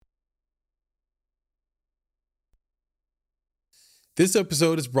This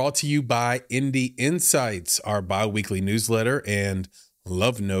episode is brought to you by Indie Insights, our bi-weekly newsletter and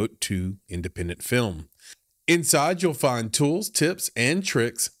love note to independent film. Inside, you'll find tools, tips, and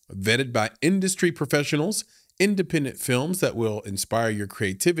tricks vetted by industry professionals, independent films that will inspire your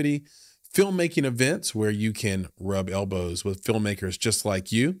creativity, filmmaking events where you can rub elbows with filmmakers just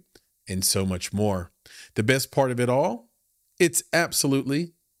like you, and so much more. The best part of it all? It's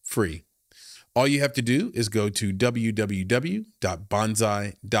absolutely free. All you have to do is go to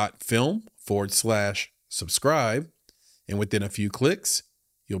www.bonsai.film/subscribe, and within a few clicks,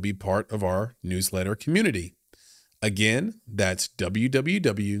 you'll be part of our newsletter community. Again, that's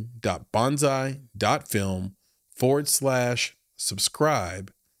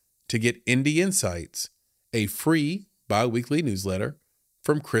www.bonsai.film/subscribe to get Indie Insights, a free bi-weekly newsletter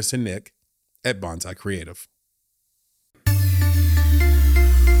from Chris and Nick at Bonsai Creative.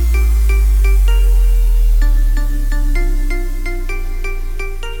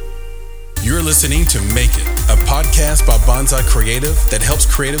 You're listening to Make It, a podcast by Bonsai Creative that helps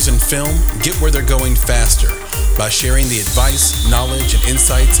creatives in film get where they're going faster by sharing the advice, knowledge, and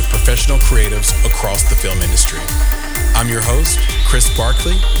insights of professional creatives across the film industry. I'm your host, Chris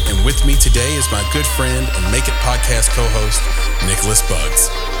Barkley, and with me today is my good friend and Make It podcast co-host, Nicholas Buggs.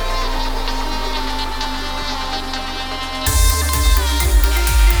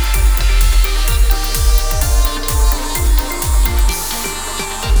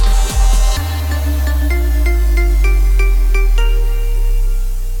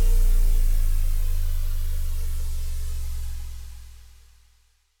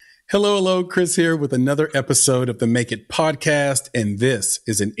 Hello, Chris here with another episode of the Make It podcast, and this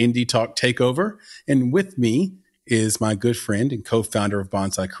is an Indie Talk takeover. And with me is my good friend and co-founder of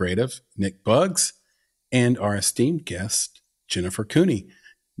Bonsai Creative, Nick Buggs, and our esteemed guest, Jennifer Cooney.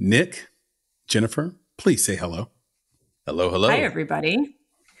 Nick, Jennifer, please say hello. Hello. Hi, everybody.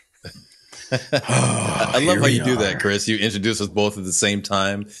 I love how you do that, Chris. You introduce us both at the same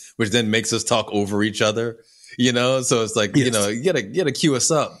time, which then makes us talk over each other. You know, so it's like, yes. You know, you gotta cue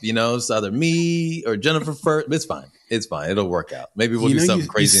us up, you know, it's either me or Jennifer first. It's fine. It'll work out. Maybe we'll do something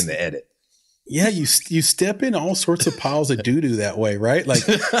crazy in the edit. Yeah, you step in all sorts of piles of doo-doo that way, right? Like,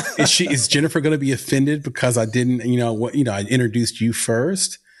 is Jennifer going to be offended because I didn't, I introduced you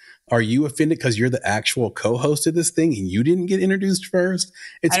first? Are you offended because you're the actual co-host of this thing and you didn't get introduced first?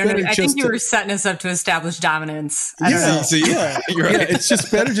 I don't know. I think you were setting us up to establish dominance. It's just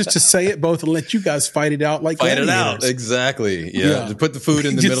better just to say it both and let you guys fight it out. Fight it out. Exactly. Yeah. Just put the food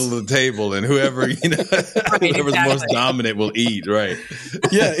in the middle of the table and whoever, whoever's most dominant will eat. Right.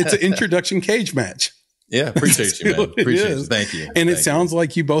 Yeah. It's an introduction cage match. Yeah. Appreciate you, man. Appreciate you. Thank you. And it sounds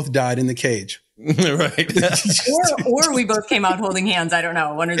like you both died in the cage. Right. or we both came out holding hands. I don't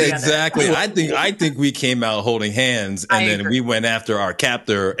know. One or the exactly. other. I think we came out holding hands and then we went after our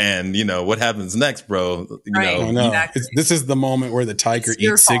captor and what happens next, bro? Exactly. This is the moment where the tiger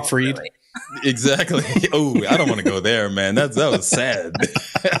eats Siegfried. Really. Exactly. Oh, I don't want to go there, man. That was sad.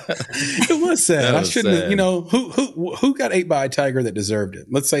 It was sad. I shouldn't have, who got ate by a tiger that deserved it?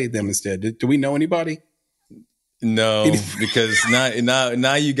 Let's say them instead. Do we know anybody? No, because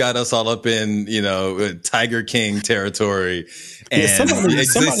now you got us all up in Tiger King territory, and somebody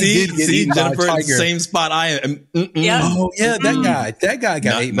see Jennifer in the same spot I am. Yeah. Oh yeah, that guy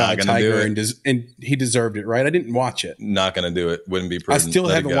got ate by a tiger and he deserved it, right? I didn't watch it. Not gonna do it. Wouldn't be prudent. I still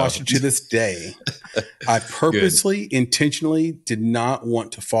haven't watched it to this day. I purposely, intentionally did not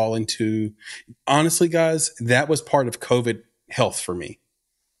want to fall into. Honestly, guys, that was part of COVID health for me.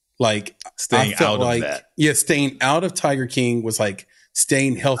 Like staying out of that. Yeah, staying out of Tiger King was like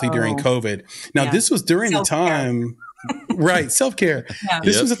staying healthy during COVID. Now, this was during the time, right? Self-care. Yeah.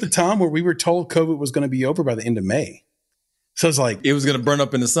 This was at the time where we were told COVID was going to be over by the end of May. So it's like it was going to burn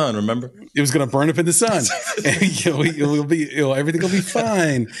up in the sun. Remember, it was going to burn up in the sun, and everything will be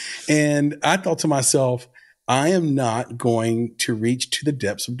fine. And I thought to myself, I am not going to reach to the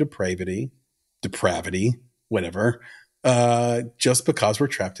depths of depravity, whatever. Just because we're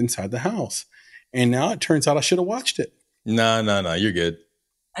trapped inside the house. And now it turns out I should have watched it. No, you're good.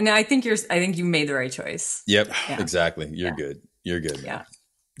 And I think you made the right choice. Yep, exactly. You're good. You're good. Yeah.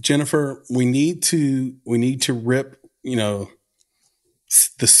 Jennifer, we need to rip, the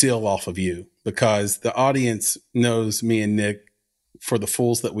seal off of you because the audience knows me and Nick for the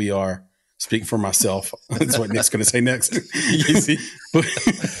fools that we are. Speaking for myself, that's what Nick's going to say next.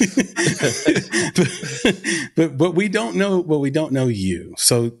 but we don't know. Well, we don't know you.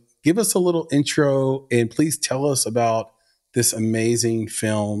 So give us a little intro and please tell us about this amazing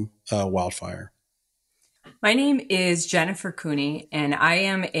film, Wildfire. My name is Jennifer Cooney, and I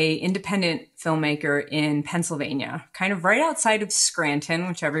am a independent filmmaker in Pennsylvania, kind of right outside of Scranton,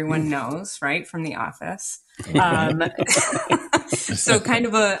 which everyone knows, right, from The Office. Um, so kind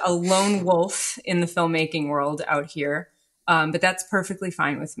of a lone wolf in the filmmaking world out here, but that's perfectly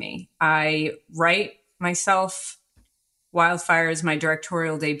fine with me. I write myself. Wildfire is my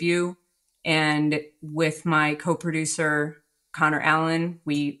directorial debut, and with my co-producer, Connor Allen,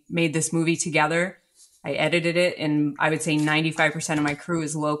 we made this movie together. I edited it, and I would say 95% of my crew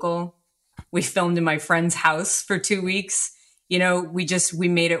is local. We filmed in my friend's house for 2 weeks. You know, we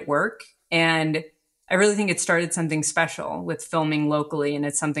made it work. And I really think it started something special with filming locally, and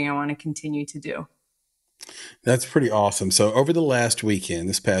it's something I want to continue to do. That's pretty awesome. So over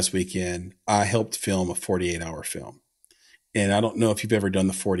this past weekend, I helped film a 48-hour film. And I don't know if you've ever done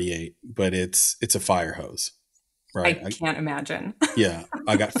the 48, but it's a fire hose, right? I can't imagine. Yeah.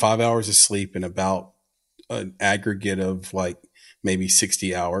 I got 5 hours of sleep and about an aggregate of like maybe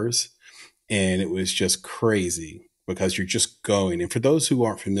 60 hours. And it was just crazy because you're just going. And for those who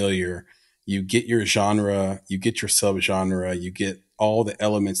aren't familiar, you get your genre, you get your subgenre, you get all the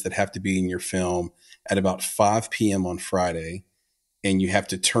elements that have to be in your film at about 5 p.m. on Friday. And you have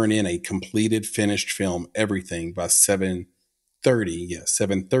to turn in a completed, finished film, everything by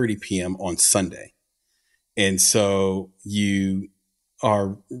 7:30 p.m. on Sunday. And so you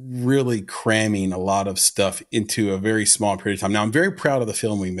are really cramming a lot of stuff into a very small period of time. Now, I'm very proud of the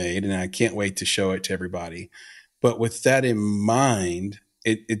film we made, and I can't wait to show it to everybody. But with that in mind,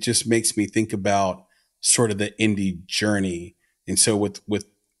 it just makes me think about sort of the indie journey. And so with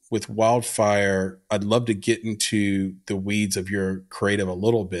Wildfire, I'd love to get into the weeds of your creative a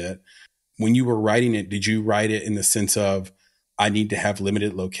little bit. When you were writing it, did you write it in the sense of, I need to have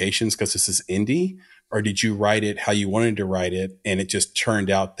limited locations because this is indie? Or did you write it how you wanted to write it, and it just turned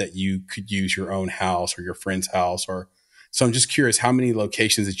out that you could use your own house or your friend's house? So I'm just curious, how many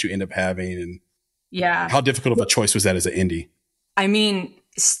locations did you end up having, and how difficult of a choice was that as an indie? I mean,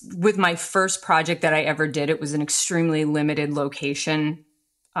 with my first project that I ever did, it was an extremely limited location,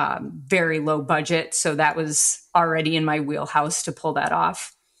 very low budget. So that was already in my wheelhouse to pull that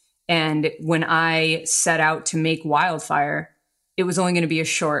off. And when I set out to make Wildfire, it was only going to be a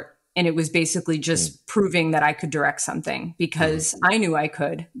short. And it was basically just proving that I could direct something, because I knew I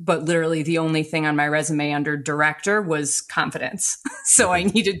could, but literally the only thing on my resume under director was confidence. So I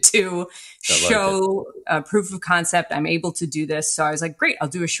needed to show a proof of concept. I'm able to do this. So I was like, great, I'll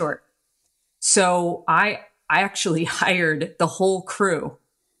do a short. So I actually hired the whole crew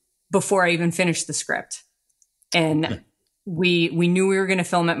before I even finished the script. And we knew we were going to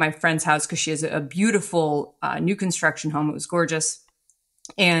film at my friend's house because she has a beautiful new construction home. It was gorgeous.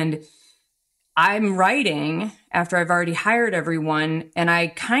 And I'm writing after I've already hired everyone, and I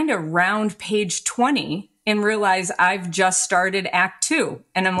kind of round page 20 and realize I've just started act 2.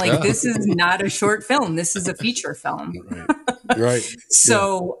 And I'm like, this is not a short film. This is a feature film. Right.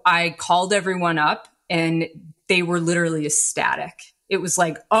 So I called everyone up, and they were literally ecstatic. It was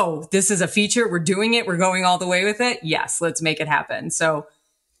like, oh, this is a feature. We're doing it. We're going all the way with it. Yes, let's make it happen. So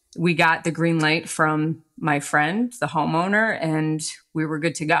we got the green light from my friend, the homeowner, and we were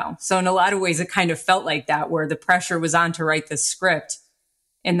good to go. So in a lot of ways, it kind of felt like that, where the pressure was on to write this script.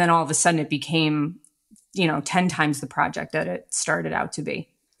 And then all of a sudden it became, 10 times the project that it started out to be.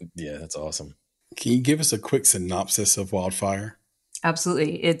 Yeah, that's awesome. Can you give us a quick synopsis of Wildfire?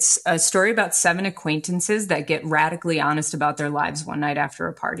 Absolutely. It's a story about 7 acquaintances that get radically honest about their lives one night after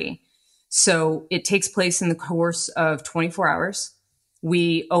a party. So it takes place in the course of 24 hours.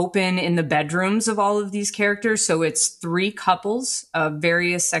 We open in the bedrooms of all of these characters. So it's 3 couples of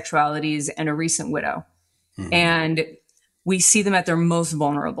various sexualities and a recent widow. Mm-hmm. And we see them at their most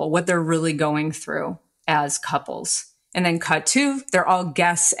vulnerable, what they're really going through as couples. And then cut to, they're all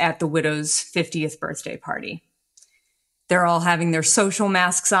guests at the widow's 50th birthday party. They're all having their social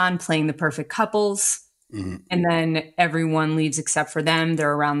masks on, playing the perfect couples. Mm-hmm. And then everyone leaves except for them.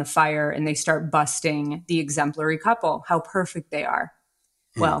 They're around the fire, and they start busting the exemplary couple, how perfect they are.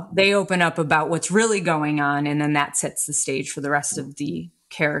 Well, they open up about what's really going on, and then that sets the stage for the rest of the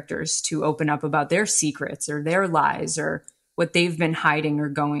characters to open up about their secrets or their lies or what they've been hiding or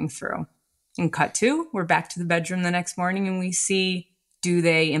going through. And cut to, we're back to the bedroom the next morning, and we see, do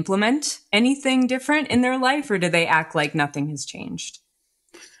they implement anything different in their life, or do they act like nothing has changed?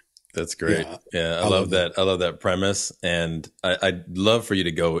 That's great. Yeah, I love that. I love that premise. And I'd love for you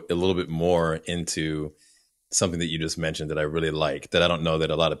to go a little bit more into something that you just mentioned that I really like, that I don't know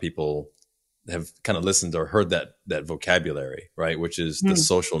that a lot of people have kind of listened or heard that vocabulary, right? Which is the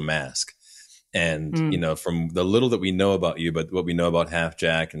social mask. And, from the little that we know about you, but what we know about Half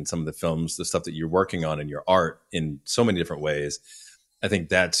Jack and some of the films, the stuff that you're working on in your art in so many different ways, I think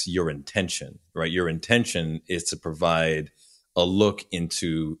that's your intention, right? Your intention is to provide a look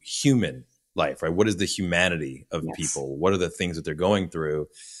into human life, right? What is the humanity of people? What are the things that they're going through?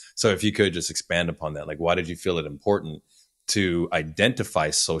 So if you could just expand upon that, like, why did you feel it important to identify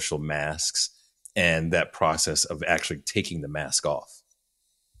social masks and that process of actually taking the mask off?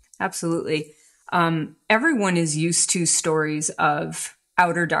 Absolutely. Everyone is used to stories of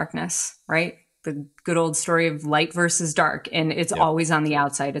outer darkness, right? The good old story of light versus dark, and it's always on the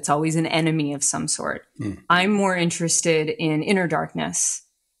outside. It's always an enemy of some sort. I'm more interested in inner darkness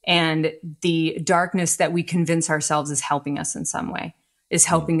and the darkness that we convince ourselves is helping us in some way, is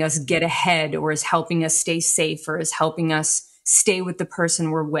helping us get ahead, or is helping us stay safe, or is helping us stay with the person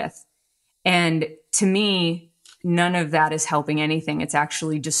we're with. And to me, none of that is helping anything. It's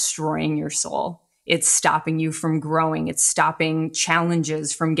actually destroying your soul. It's stopping you from growing. It's stopping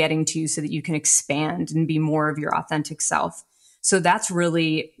challenges from getting to you so that you can expand and be more of your authentic self. So that's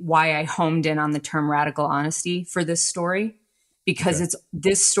really why I homed in on the term radical honesty for this story, because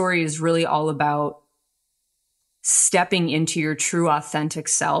this story is really all about stepping into your true authentic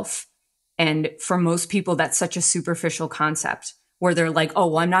self. And for most people, that's such a superficial concept, where they're like, oh,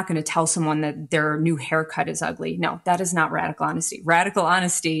 well, I'm not going to tell someone that their new haircut is ugly. No, that is not radical honesty. Radical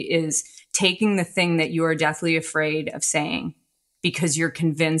honesty is taking the thing that you are deathly afraid of saying because you're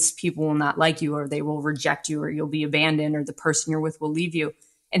convinced people will not like you, or they will reject you, or you'll be abandoned, or the person you're with will leave you,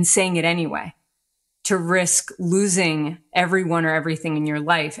 and saying it anyway, to risk losing everyone or everything in your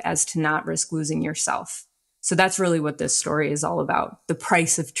life as to not risk losing yourself. So that's really what this story is all about, the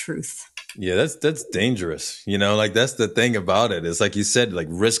price of truth. Yeah, that's dangerous. Like, that's the thing about it. It's like you said, like,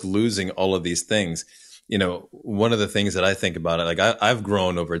 risk losing all of these things. One of the things that I think about it, like, I've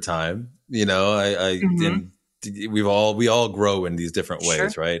grown over time. And we all grow in these different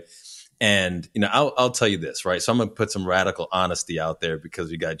ways, right? And I'll tell you this, right? So I'm gonna put some radical honesty out there because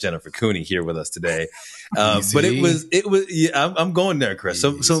we got Jennifer Cooney here with us today. But it was yeah, I'm going there, Chris.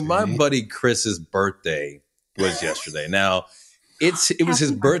 So my buddy Chris's birthday was yesterday. Now, it was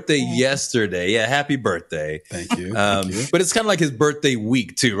his birthday yesterday. Yeah, happy birthday. Thank you. Thank you. But it's kind of like his birthday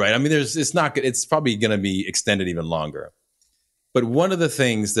week too, right? I mean, it's probably going to be extended even longer. But one of the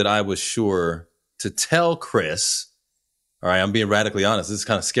things that I was sure to tell Chris, all right, I'm being radically honest. This is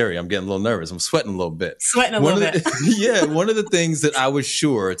kind of scary. I'm getting a little nervous. I'm sweating a little bit. Sweating a little bit. Yeah, one of the things that I was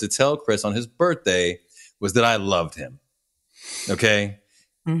sure to tell Chris on his birthday was that I loved him. Okay?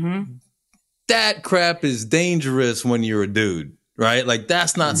 Mm-hmm. That crap is dangerous when you're a dude. Right? Like,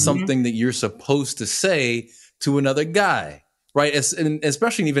 that's not something that you're supposed to say to another guy. Right? And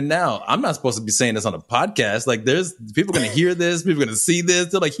especially even now, I'm not supposed to be saying this on a podcast. Like, there's people going to hear this, people going to see this.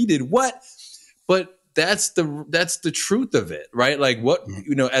 They're like, he did what? But that's the truth of it. Right? Like, what,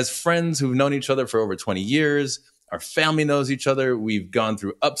 as friends who've known each other for over 20 years, our family knows each other. We've gone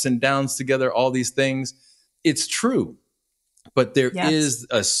through ups and downs together, all these things. It's true. But there is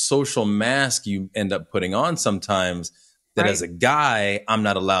a social mask you end up putting on sometimes that as a guy, I'm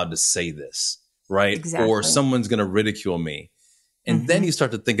not allowed to say this, right? Exactly. Or someone's going to ridicule me. And then you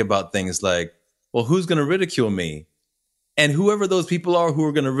start to think about things like, well, who's going to ridicule me? And whoever those people are who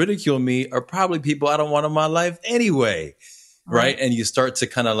are going to ridicule me are probably people I don't want in my life anyway, right? And you start to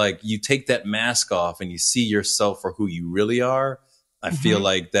kind of like, you take that mask off and you see yourself for who you really are. I feel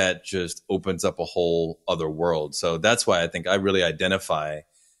like that just opens up a whole other world. So that's why I think I really identify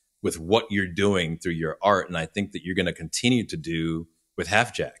with what you're doing through your art. And I think that you're going to continue to do with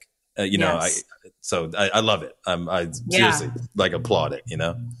Half Jack. I love it. I seriously applaud it,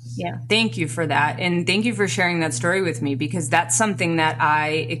 Yeah. Thank you for that. And thank you for sharing that story with me, because that's something that I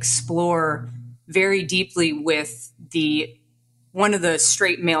explore very deeply with one of the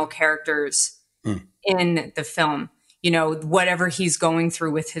straight male characters in the film. Whatever he's going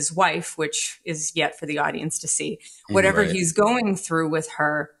through with his wife, which is yet for the audience to see, whatever he's going through with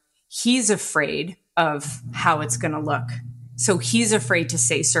her, he's afraid of how it's going to look. So he's afraid to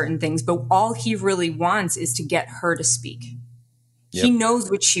say certain things, but all he really wants is to get her to speak. Yep. He knows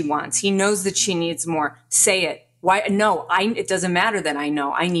what she wants. He knows that she needs more. Say it. Why? No, it doesn't matter that I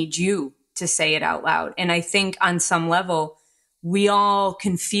know. I need you to say it out loud. And I think on some level, we all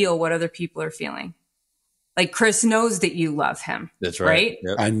can feel what other people are feeling. Like, Chris knows that you love him. That's right.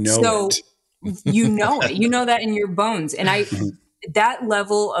 Yep. I know it. You know it. You know that in your bones. And that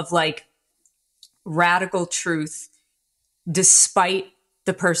level of like radical truth, despite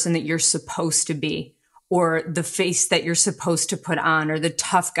the person that you're supposed to be, or the face that you're supposed to put on, or the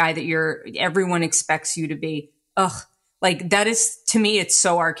tough guy that everyone expects you to be. Like that is, to me, it's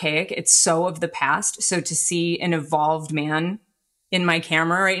so archaic. It's so of the past. So to see an evolved man in my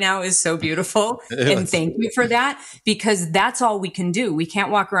camera right now is so beautiful. And thank you for that, because that's all we can do. We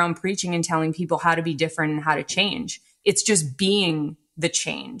can't walk around preaching and telling people how to be different and how to change. It's just being the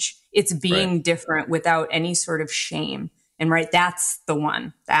change. It's being different without any sort of shame. And that's the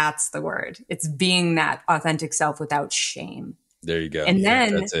one. That's the word. It's being that authentic self without shame. There you go. And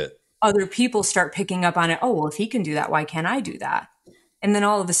then that's it. Other people start picking up on it. Oh, well, if he can do that, why can't I do that? And then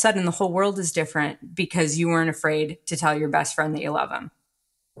all of a sudden the whole world is different because you weren't afraid to tell your best friend that you love him.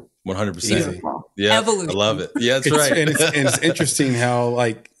 100%. Yeah. Evolution. I love it. Yeah, that's right. And it's interesting how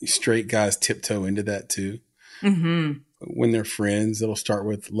like straight guys tiptoe into that too. Mm-hmm. When they're friends, it'll start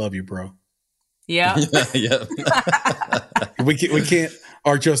with "love you, bro." Yeah. Yeah. we can't,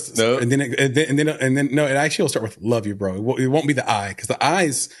 or just, nope. and then no, it actually will start with "love you, bro." It won't be the I, because the I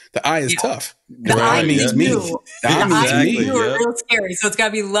is tough. The I means me. The I means me. You are real scary. So it's got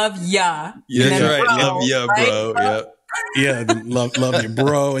to be "love ya." Yeah, that's right. Love ya, bro. Right? Yeah. Love you,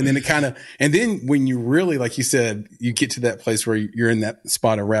 bro. And then and then when you really, like you said, you get to that place where you're in that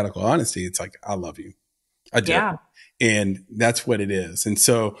spot of radical honesty, it's like, I love you. I do. Yeah. And that's what it is. And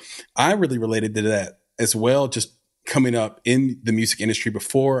so I really related to that as well, just coming up in the music industry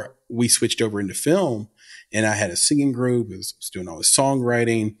before we switched over into film. And I had a singing group, was doing all the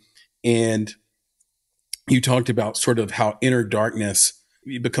songwriting. And you talked about sort of how inner darkness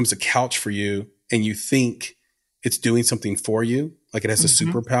becomes a couch for you, and you think it's doing something for you, like it has a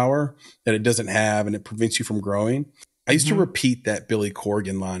superpower that it doesn't have, and it prevents you from growing. I used to repeat that Billy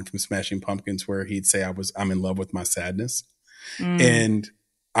Corgan line from Smashing Pumpkins where he'd say, I'm in love with my sadness. And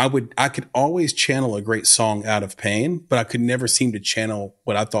I could always channel a great song out of pain, but I could never seem to channel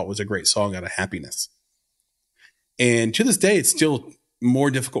what I thought was a great song out of happiness. And to this day, it's still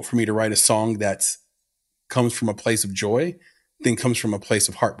more difficult for me to write a song that comes from a place of joy than comes from a place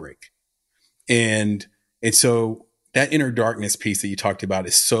of heartbreak. And so that inner darkness piece that you talked about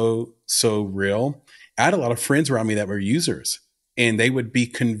is so, so real. I had a lot of friends around me that were users, and they would be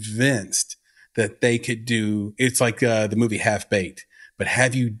convinced that they could do, it's like the movie Half Baked, but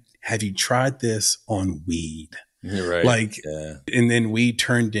have you tried this on weed? You're right. And then weed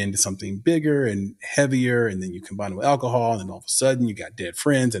turned into something bigger and heavier, and then you combine it with alcohol, and then all of a sudden you got dead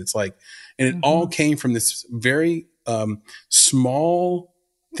friends. And it's like, and it all came from this very small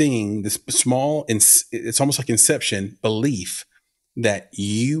thing, this small, it's almost like Inception belief that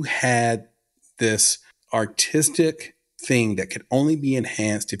you had this artistic thing that could only be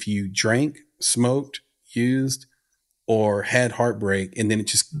enhanced if you drank, smoked, used, or had heartbreak. And then it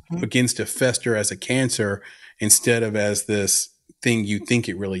just begins to fester as a cancer instead of as this thing you think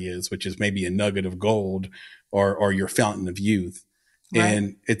it really is, which is maybe a nugget of gold or your fountain of youth. Right.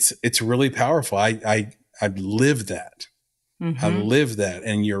 And it's really powerful. I lived that. I lived that.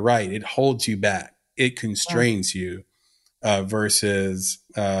 And you're right. It holds you back. It constrains you versus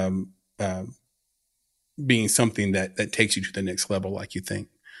being something that takes you to the next level, like you think.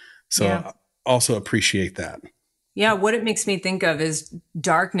 So I also appreciate that. Yeah. What it makes me think of is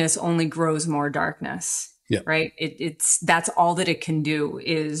darkness only grows more darkness. Yeah. Right. That's all that it can do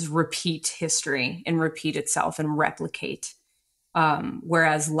is repeat history and repeat itself and replicate.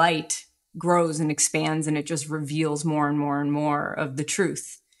 Whereas light grows and expands, and it just reveals more and more and more of the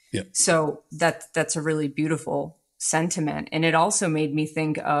truth. Yeah. So that's a really beautiful sentiment. And it also made me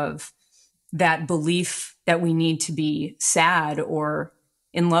think of that belief that we need to be sad or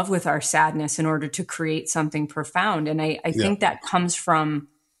in love with our sadness in order to create something profound. And I think that comes from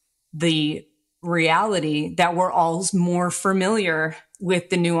the reality that we're all more familiar with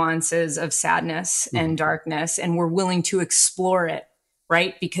the nuances of sadness and darkness, and we're willing to explore it,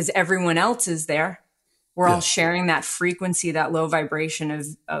 right? Because everyone else is there. We're all sharing that frequency, that low vibration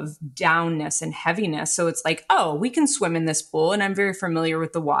of downness and heaviness. So it's like, oh, we can swim in this pool, and I'm very familiar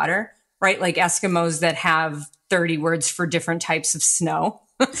with the water, right? Like Eskimos that have 30 words for different types of snow.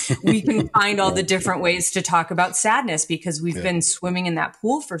 We can find all the different ways to talk about sadness because we've been swimming in that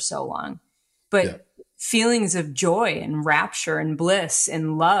pool for so long. But feelings of joy and rapture and bliss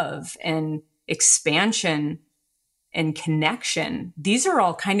and love and expansion and connection, these are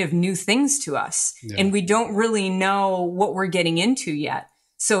all kind of new things to us. Yeah. And we don't really know what we're getting into yet.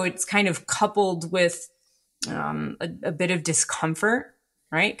 So it's kind of coupled with a bit of discomfort,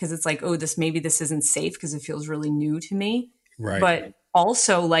 right? Because it's like, oh, maybe this isn't safe because it feels really new to me. Right. But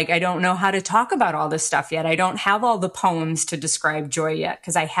also, like, I don't know how to talk about all this stuff yet. I don't have all the poems to describe joy yet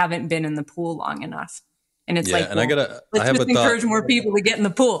because I haven't been in the pool long enough. And it's like, let's just encourage more people to get in the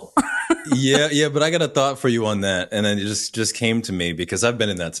pool. Yeah, but I got a thought for you on that. And then it just came to me because I've been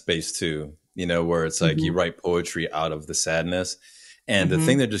in that space too. where it's like you write poetry out of the sadness. And the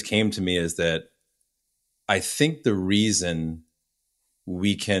thing that just came to me is that I think the reason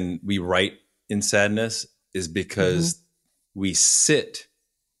we write in sadness is because we sit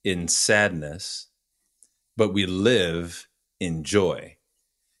in sadness, but we live in joy.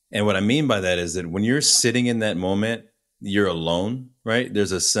 And what I mean by that is that when you're sitting in that moment, you're alone, right?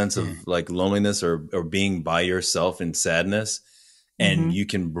 There's a sense of like loneliness or being by yourself in sadness, and you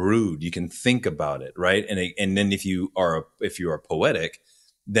can brood, you can think about it, right? And then if you are poetic,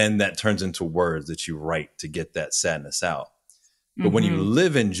 then that turns into words that you write to get that sadness out. But when you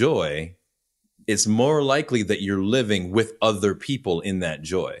live in joy, it's more likely that you're living with other people in that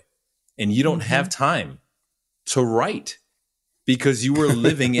joy, and you don't have time to write because you were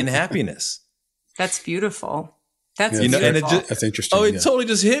living in happiness. That's beautiful. That's beautiful. And that's interesting. Oh, it totally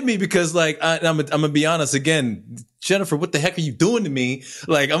just hit me because like, I'm gonna be honest again, Jennifer, what the heck are you doing to me?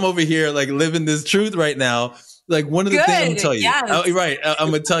 Like, I'm over here like living this truth right now. Like one of the things I'm gonna tell you,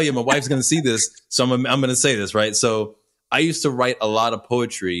 I'm gonna tell you, my wife's gonna see this. So I'm gonna say this, right? So I used to write a lot of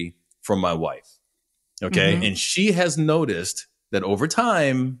poetry for my wife. Okay. And she has noticed that over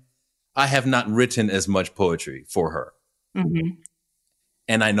time, I have not written as much poetry for her.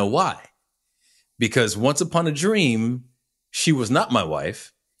 And I know why. Because once upon a dream, she was not my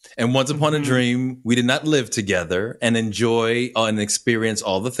wife. And once upon a dream, we did not live together and enjoy and experience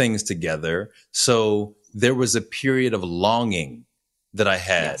all the things together. So there was a period of longing that I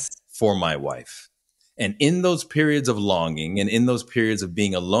had for my wife. And in those periods of longing and in those periods of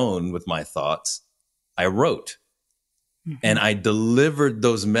being alone with my thoughts, I wrote. And I delivered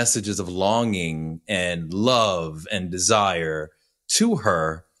those messages of longing and love and desire to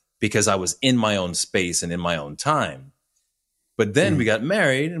her because I was in my own space and in my own time. But then we got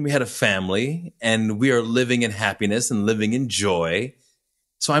married and we had a family and we are living in happiness and living in joy.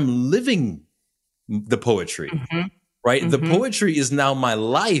 So I'm living the poetry, right? The poetry is now my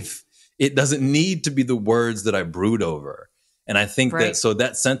life. It doesn't need to be the words that I brood over. And I think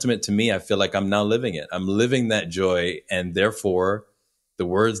that sentiment to me, I feel like I'm now living it. I'm living that joy. And therefore the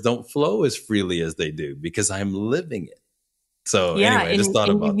words don't flow as freely as they do because I'm living it. So anyway, I just thought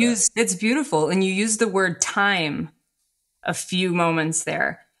about that. It's beautiful. And you use the word time a few moments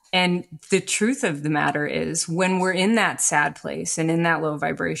there. And the truth of the matter is when we're in that sad place and in that low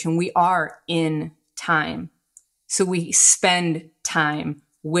vibration, we are in time. So we spend time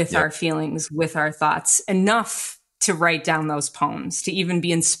with our feelings, with our thoughts, enough to write down those poems, to even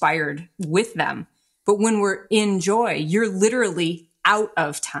be inspired with them. But when we're in joy, you're literally out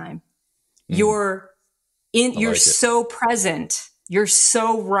of time. You're so present. You're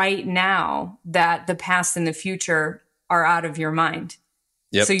so right now that the past and the future are out of your mind.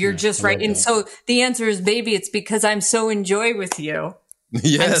 So you're just right. And so the answer is, baby, it's because I'm so in joy with you.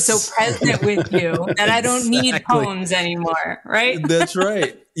 I'm so present with you that I don't need poems anymore. Right. That's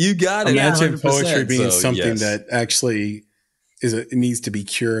right. You got it. Imagine poetry being something that actually it needs to be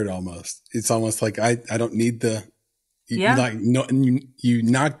cured almost. It's almost like I don't need you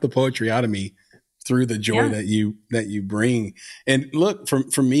knock the poetry out of me through the joy that you bring. And look,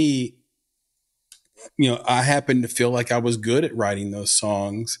 for me, I happen to feel like I was good at writing those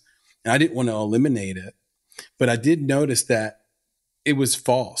songs and I didn't want to eliminate it, but I did notice that it was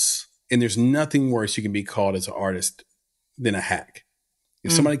false. And there's nothing worse you can be called as an artist than a hack.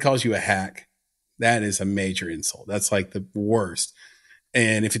 If somebody calls you a hack, that is a major insult. That's like the worst.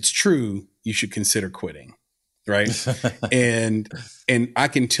 And if it's true, you should consider quitting. Right. and I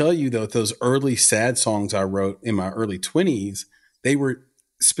can tell you though, those early sad songs I wrote in my early 20s, they were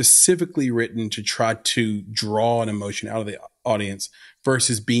specifically written to try to draw an emotion out of the audience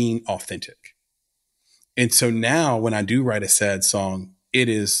versus being authentic. And so now when I do write a sad song, it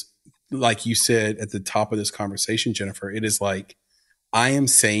is like you said at the top of this conversation, Jennifer, it is like I am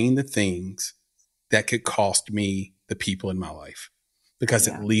saying the things that could cost me the people in my life because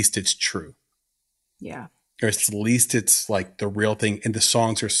at least it's true. Yeah. Or at least it's like the real thing. And the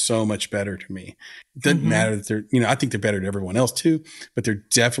songs are so much better to me. It doesn't matter that they're, I think they're better to everyone else too, but they're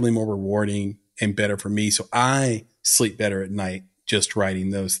definitely more rewarding and better for me. So I sleep better at night just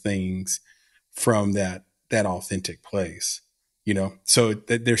writing those things from that authentic place, so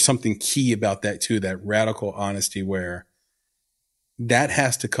there's something key about that too, that radical honesty where that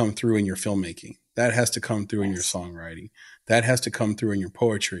has to come through in your filmmaking. That has to come through in your songwriting. That has to come through in your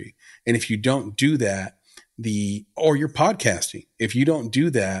poetry. And if you don't do that, or your podcasting, if you don't do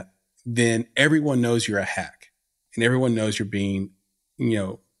that, then everyone knows you're a hack and everyone knows you're being,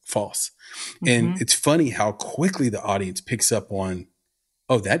 false. And it's funny how quickly the audience picks up on,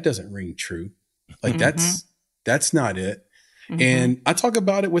 oh, that doesn't ring true. Like that's not it. And I talk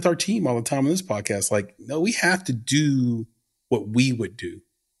about it with our team all the time on this podcast. Like, no, we have to do what we would do,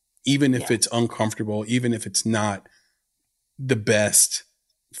 even if it's uncomfortable, even if it's not the best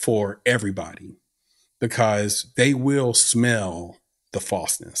for everybody, because they will smell the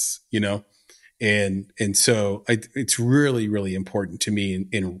falseness, And so it's really, really important to me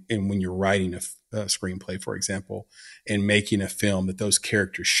in when you're writing a screenplay, for example, and making a film, that those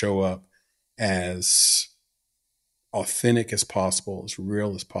characters show up as authentic as possible, as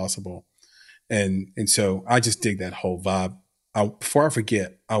real as possible. And so I just dig that whole vibe. Before I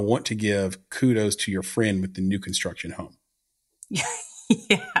forget, I want to give kudos to your friend with the new construction home. Yeah.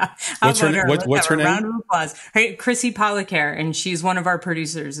 What's her name? What's her name? Round of applause. Hey, Chrissy Policare, and she's one of our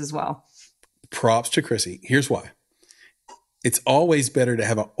producers as well. Props to Chrissy. Here's why. It's always better to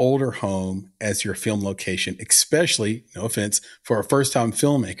have an older home as your film location, especially, no offense, for a first-time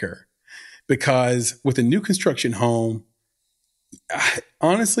filmmaker. Because with a new construction home,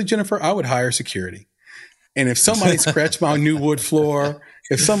 honestly, Jennifer, I would hire security. And if somebody scratched my new wood floor,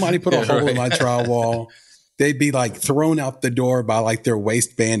 if somebody put a hole in my drywall, they'd be like thrown out the door by like their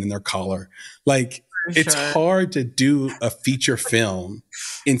waistband and their collar. Like, it's hard to do a feature film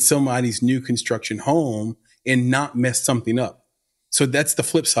in somebody's new construction home and not mess something up. So that's the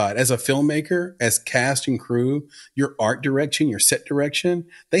flip side. As a filmmaker, as cast and crew, your art direction, your set direction,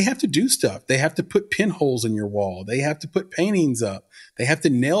 they have to do stuff. They have to put pinholes in your wall. They have to put paintings up. They have to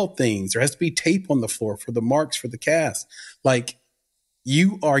nail things. There has to be tape on the floor for the marks for the cast. Like,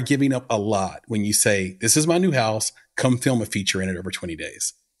 you are giving up a lot when you say, this is my new house, come film a feature in it over 20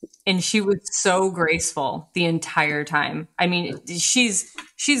 days. And she was so graceful the entire time. I mean, she's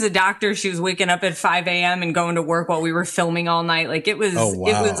a doctor. She was waking up at 5 a.m. and going to work while we were filming all night. Like, it was, It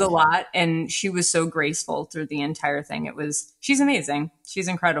was a lot. And she was so graceful through the entire thing. She's amazing. She's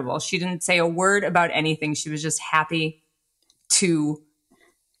incredible. She didn't say a word about anything. She was just happy to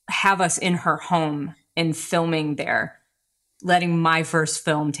have us in her home and filming there, letting my first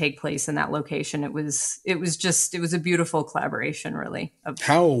film take place in that location. It was a beautiful collaboration, really.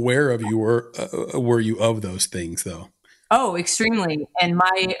 How aware of you were you of those things, though? Oh, extremely. And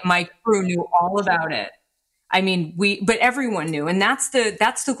my crew knew all about it. I mean, but everyone knew. And that's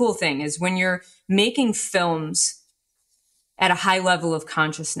the cool thing, is when you're making films at a high level of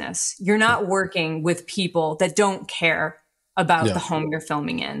consciousness, you're not working with people that don't care about the home you're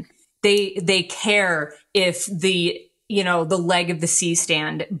filming in. They care if the leg of the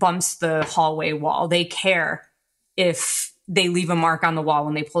C-stand bumps the hallway wall. They care if they leave a mark on the wall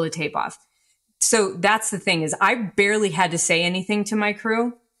when they pull the tape off. So that's the thing, is I barely had to say anything to my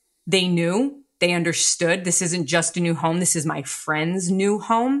crew. They knew, they understood. This isn't just a new home. This is my friend's new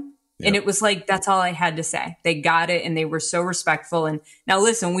home. Yep. And it was like, that's all I had to say. They got it, and they were so respectful. And now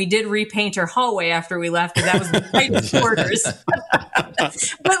listen, we did repaint her hallway after we left, because that was the tightest quarters.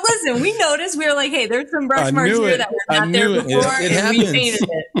 But listen, we noticed, we were like, hey, there's some brush marks here that were not there before, and we painted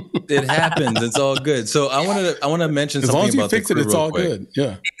it. It happens. It's all good. So I want to mention something about the crew. It's all good.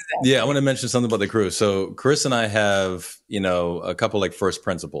 Yeah. Exactly. Yeah, I want to mention something about the crew. So Chris and I have, a couple like first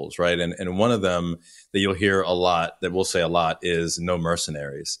principles, right? And one of them that you'll hear a lot, that we'll say a lot, is no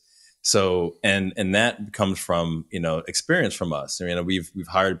mercenaries. So, and that comes from, experience from us. We've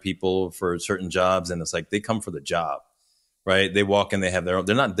hired people for certain jobs, and it's like, they come for the job, right? They walk in, they have their own,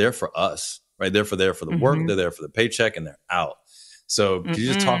 they're not there for us, right? They're there for the work, they're there for the paycheck, and they're out. So could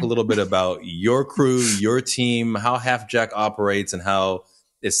you just talk a little bit about your crew, your team, how Half Jack operates, and how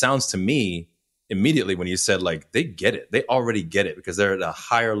it sounds to me immediately when you said, like, they get it. They already get it because they're at a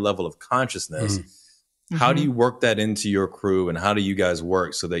higher level of consciousness. How do you work that into your crew, and how do you guys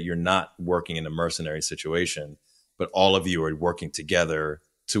work so that you're not working in a mercenary situation, but all of you are working together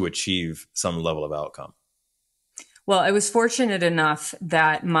to achieve some level of outcome? Well, I was fortunate enough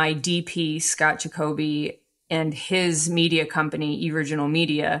that my DP, Scott Jacoby, and his media company, eOriginal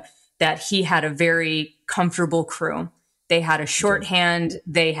Media, that he had a very comfortable crew. They had a shorthand.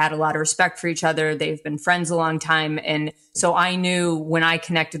 They had a lot of respect for each other. They've been friends a long time. And so I knew when I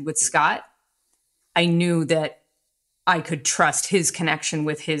connected with Scott, I knew that I could trust his connection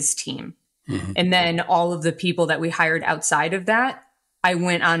with his team. And then all of the people that we hired outside of that, I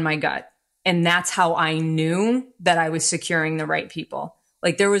went on my gut. And that's how I knew that I was securing the right people.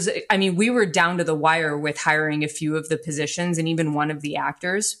 Like, we were down to the wire with hiring a few of the positions and even one of the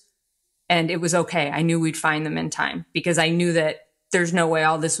actors. And it was okay. I knew we'd find them in time, because I knew that there's no way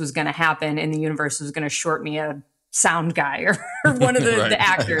all this was going to happen and the universe was going to short me a sound guy or one of the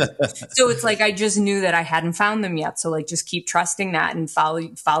actors. So it's like, I just knew that I hadn't found them yet. So like, just keep trusting that and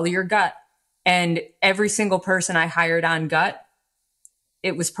follow your gut. And every single person I hired on gut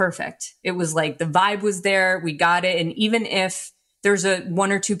it was perfect. It was like the vibe was there. We got it. And even if there's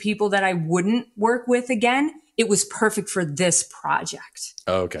one or two people that I wouldn't work with again, it was perfect for this project.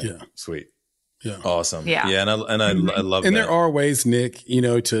 Oh, okay. Yeah. Sweet. Yeah. Awesome. Yeah. Yeah. And I love And that. there are ways, Nick,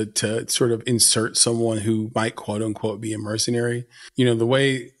 to sort of insert someone who might quote unquote be a mercenary. The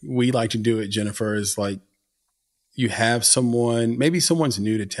way we like to do it, Jennifer, is like you have someone, maybe someone's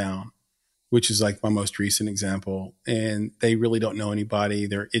new to town, which is like my most recent example, and they really don't know anybody.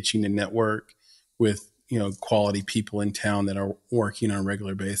 They're itching to network with, quality people in town that are working on a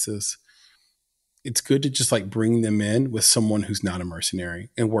regular basis. It's good to just like bring them in with someone who's not a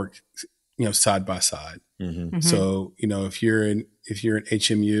mercenary and work, side by side. Mm-hmm. So, if you're in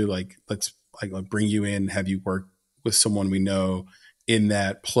HMU, like let's bring you in, have you work with someone we know in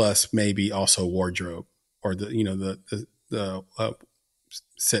that, plus maybe also wardrobe or the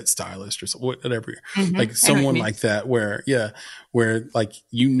set stylist or whatever, like someone like that, where like,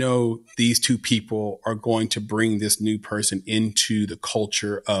 these two people are going to bring this new person into the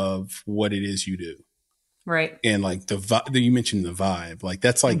culture of what it is you do. Right. And like you mentioned the vibe, like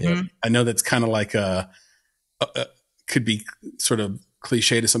that's like, I know that's kind of like could be sort of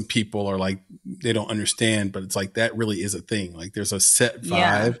cliche to some people, or like they don't understand, but it's like, that really is a thing. Like there's a set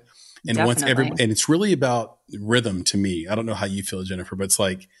vibe. And definitely. and it's really about rhythm to me. I don't know how you feel, Jennifer, but it's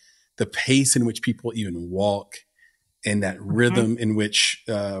like the pace in which people even walk and that rhythm in which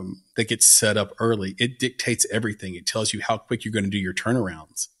that gets set up early. It dictates everything. It tells you how quick you're going to do your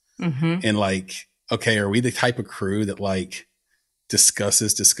turnarounds. And like, okay, are we the type of crew that like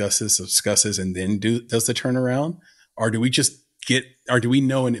discusses and then does the turnaround? Or do we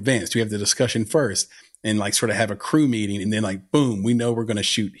know in advance? Do we have the discussion first and like sort of have a crew meeting, and then like, boom, we know we're going to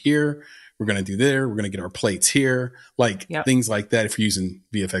shoot here. We're going to do there. We're going to get our plates here, like things like that if you're using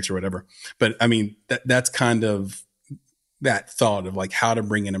VFX or whatever. But I mean, that's kind of that thought of like how to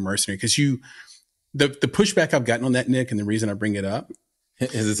bring in a mercenary. Because the pushback I've gotten on that, Nick, and the reason I bring it up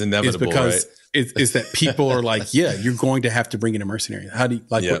is inevitable, is because right? is that people are like, yeah, you're going to have to bring in a mercenary. How do you,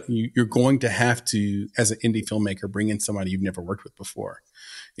 like, you're going to have to, as an indie filmmaker, bring in somebody you've never worked with before.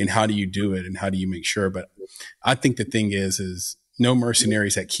 And how do you do it? And how do you make sure? But I think the thing is no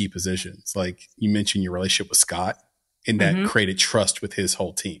mercenaries at key positions. Like you mentioned your relationship with Scott, and that created trust with his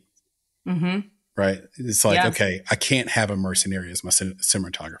whole team. Right. It's like, okay, I can't have a mercenary as my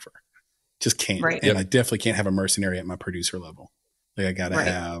cinematographer. Just can't. Right. And I definitely can't have a mercenary at my producer level. Like I got to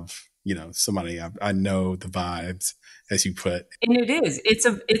have, somebody I know the vibes, as you put. And it's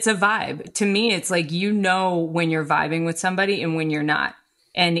a vibe. To me, it's like, when you're vibing with somebody and when you're not.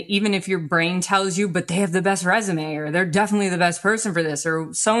 And even if your brain tells you, but they have the best resume, or they're definitely the best person for this,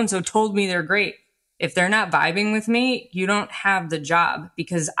 or so-and-so told me they're great. If they're not vibing with me, you don't have the job,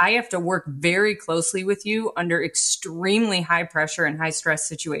 because I have to work very closely with you under extremely high pressure and high stress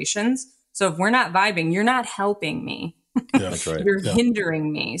situations. So if we're not vibing, you're not helping me. Yeah, that's right. You're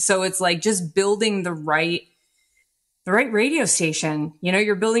hindering me. So it's like just building the right radio station.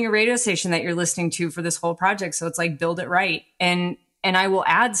 You're building a radio station that you're listening to for this whole project. So it's like, build it right. And I will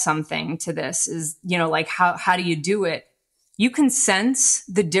add something to this is, like how do you do it? You can sense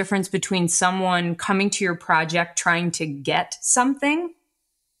the difference between someone coming to your project trying to get something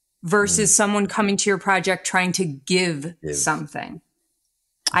versus someone coming to your project trying to give something.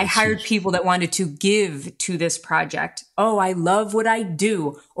 I hired people that wanted to give to this project. Oh, I love what I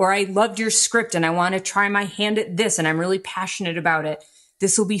do, or I loved your script and I want to try my hand at this and I'm really passionate about it.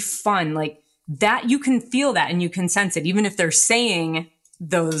 This will be fun. Like that, you can feel that and you can sense it, even if they're saying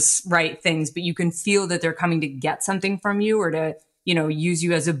those right things, but you can feel that they're coming to get something from you or to, use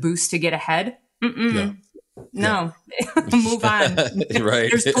you as a boost to get ahead. No, move on. Right.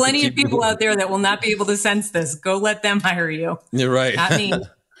 There's plenty of people out there that will not be able to sense this. Go let them hire you. You're right. Not me.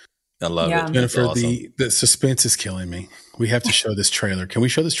 I love it. Jennifer, awesome. the suspense is killing me. We have to show this trailer. Can we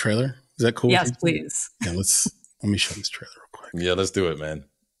show this trailer? Is that cool? Yes, please. Yeah, let me show this trailer real quick. Yeah, let's do it, man.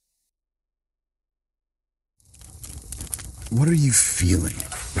 What are you feeling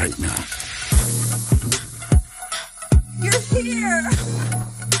right now? You're here!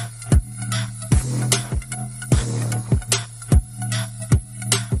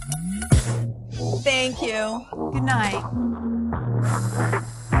 Thank you. Good night.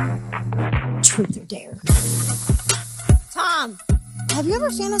 Truth or dare? Tom, have you ever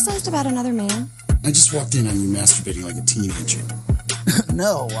fantasized about another man? I just walked in on you masturbating like a teenager.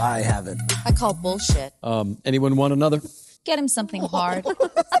 No, I haven't. I call bullshit. Anyone want another? Get him something hard.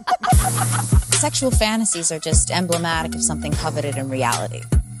 Sexual fantasies are just emblematic of something coveted in reality.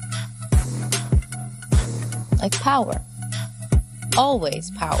 Like power. Always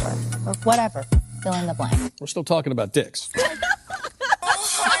power. Or whatever. Fill in the blank. We're still talking about dicks.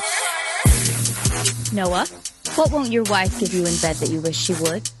 Noah, what won't your wife give you in bed that you wish she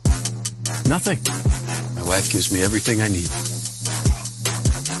would? Nothing. My wife gives me everything I need.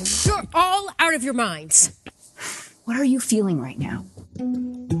 You're all out of your minds. What are you feeling right now?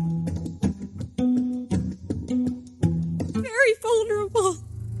 Very vulnerable.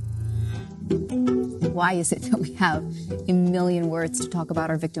 Why is it that we have a million words to talk about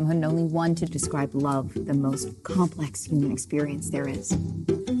our victimhood and only one to describe love, the most complex human experience there is?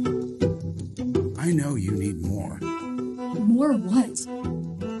 I know you need more. More what?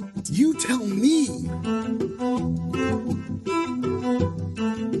 You tell me.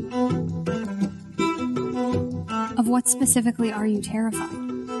 Of what specifically are you terrified?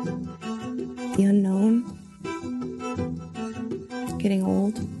 The unknown. Getting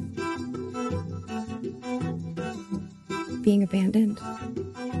old. Being abandoned.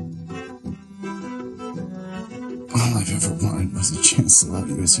 All I've ever wanted was a chance to love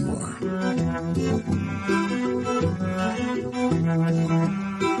you as you are.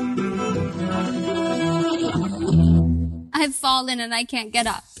 I've fallen and I can't get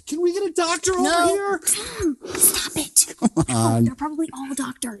up. Can we get a doctor over here? Tom, stop it. Come on. They're probably all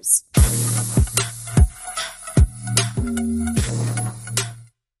doctors.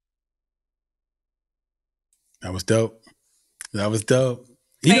 That was dope. That was dope.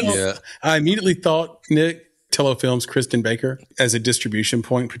 I immediately thought, Nick, Telefilm's Kristen Baker as a distribution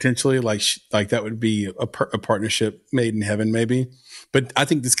point, potentially, like that would be a partnership made in heaven, maybe. But I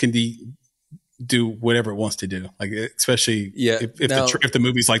think this can do whatever it wants to do, like especially if the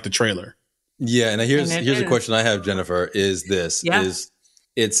movie's like the trailer. Yeah, and here's a question I have, Jennifer. Is this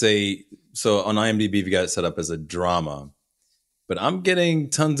so on IMDb you got it set up as a drama, but I'm getting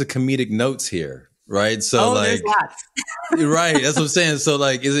tons of comedic notes here. Right. So there's lots. Right. That's what I'm saying. So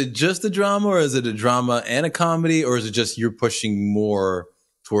like, is it just a drama or is it a drama and a comedy, or is it just you're pushing more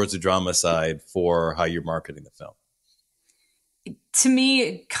towards the drama side for how you're marketing the film? To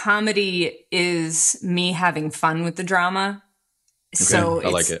me, comedy is me having fun with the drama. Okay, so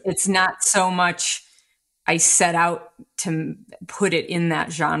it's not so much I set out to put it in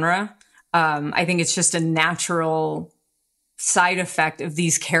that genre. I think it's just a natural side effect of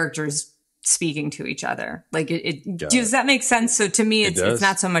these characters speaking to each other. Like does that make sense? So to me, it's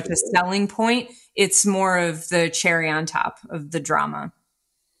not so much a selling point. It's more of the cherry on top of the drama.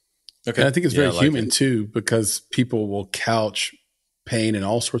 Okay. And I think it's very human too, because people will couch pain and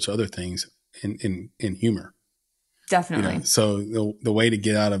all sorts of other things in humor. Definitely. So the way to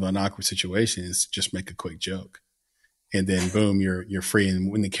get out of an awkward situation is just make a quick joke, and then boom, you're free.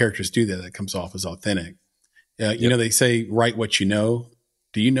 And when the characters do that, it comes off as authentic. You know, they say, write what you know.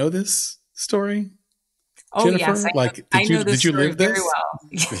 Do you know this story? Oh, Jennifer? Yes. I know this story very well.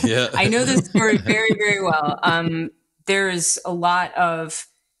 Yeah. I know this story very, very well.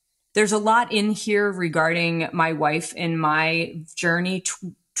 There's a lot in here regarding my wife and my journey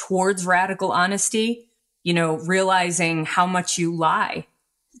towards radical honesty, you know, realizing how much you lie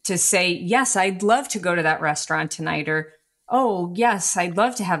to say, yes, I'd love to go to that restaurant tonight, or, oh, yes, I'd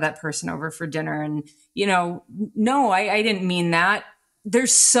love to have that person over for dinner. And, you know, no, I didn't mean that.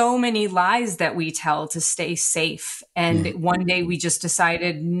 There's so many lies that we tell to stay safe. And one day we just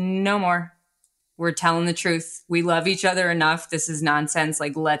decided, no more. We're telling the truth. We love each other enough. This is nonsense.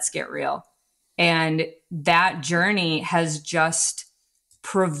 Like, let's get real. And that journey has just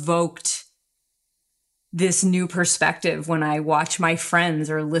provoked this new perspective when I watch my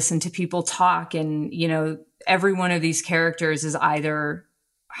friends or listen to people talk. And, you know, every one of these characters is either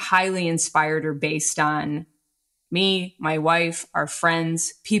highly inspired or based on me, my wife, our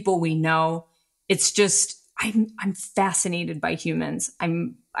friends, people we know. It's just, I'm fascinated by humans.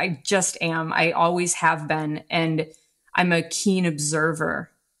 I just am. I always have been. And I'm a keen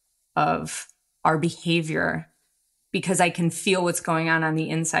observer of our behavior because I can feel what's going on the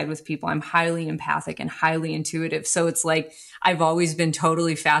inside with people. I'm highly empathic and highly intuitive. So it's like, I've always been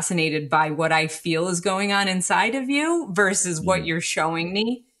totally fascinated by what I feel is going on inside of you versus what you're showing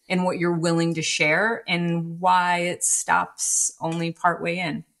me and what you're willing to share, and why it stops only partway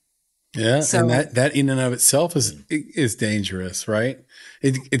in. Yeah, so, and that in and of itself is dangerous, right?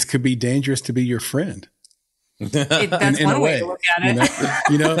 It could be dangerous to be your friend. That's in one way to look at it.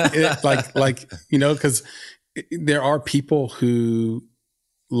 Because there are people who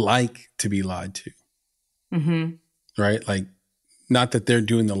like to be lied to, right? Like, not that they're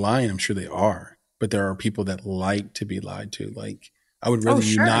doing the lying, I'm sure they are, but there are people that like to be lied to. Like, I would rather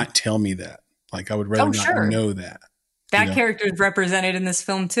you not tell me that. Like, I would rather not know that. That character is represented in this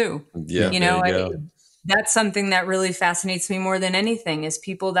film too. Yeah, that's something that really fascinates me more than anything is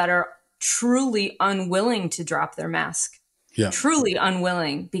people that are truly unwilling to drop their mask. truly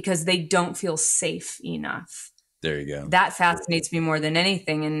unwilling because they don't feel safe enough. There you go. That fascinates me more than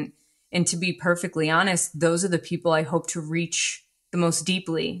anything. And to be perfectly honest, those are the people I hope to reach the most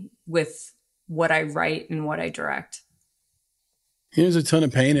deeply with what I write and what I direct. There's a ton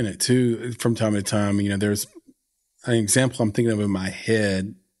of pain in it too, from time to time. There's an example I'm thinking of in my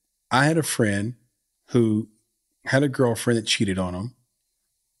head. I had a friend who had a girlfriend that cheated on him,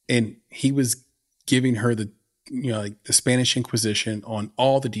 and he was giving her the Spanish Inquisition on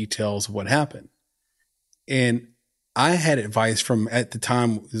all the details of what happened. And I had advice from, at the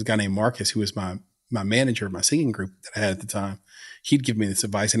time, this guy named Marcus, who was my manager of my singing group that I had at the time. He'd give me this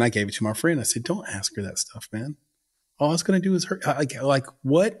advice, and I gave it to my friend. I said, don't ask her that stuff, man. All it's going to do is hurt. Like,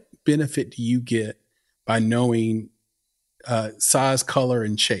 what benefit do you get by knowing size, color,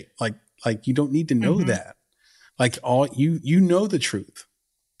 and shape? Like you don't need to know that. Like, all you know the truth.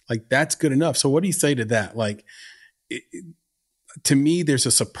 Like, that's good enough. So what do you say to that? Like, to me, there's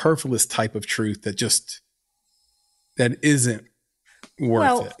a superfluous type of truth that isn't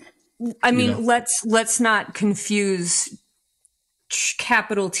worth it. I mean, let's not confuse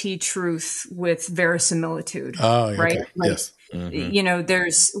capital T truth with verisimilitude. Oh, okay. Right? Like, yes.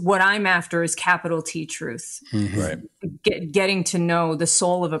 There's what I'm after is capital T truth. Right. Getting to know the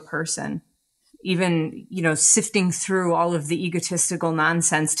soul of a person, even, sifting through all of the egotistical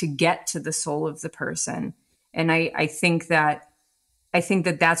nonsense to get to the soul of the person. And I think that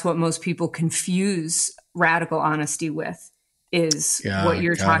that's what most people confuse radical honesty with, is what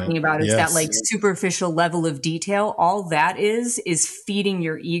you're talking about, is that like superficial level of detail. All that is feeding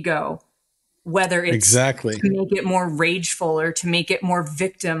your ego, whether it's to make it more rageful or to make it more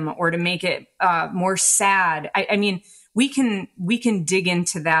victim or to make it more sad. I mean, we can dig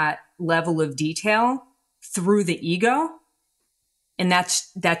into that level of detail through the ego, and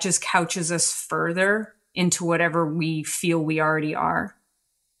that just couches us further into whatever we feel we already are.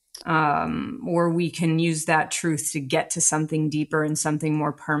 Or we can use that truth to get to something deeper and something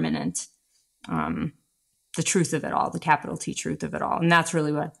more permanent. The truth of it all, the capital T truth of it all. And that's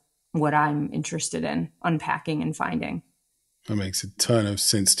really what I'm interested in unpacking and finding. That makes a ton of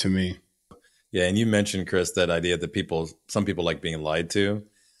sense to me. Yeah. And you mentioned, Chris, that idea that some people like being lied to.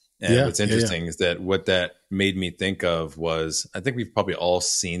 And what's interesting is that what that made me think of was, I think we've probably all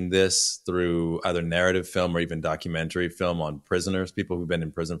seen this through either narrative film or even documentary film on prisoners, people who've been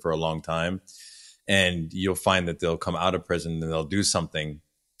in prison for a long time. And you'll find that they'll come out of prison and they'll do something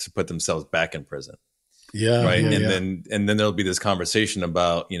to put themselves back in prison. Yeah. Right. Yeah, and then there'll be this conversation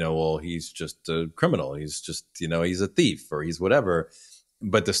about, well, he's just a criminal. He's just, he's a thief or he's whatever.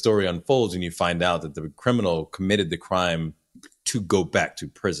 But the story unfolds and you find out that the criminal committed the crime to go back to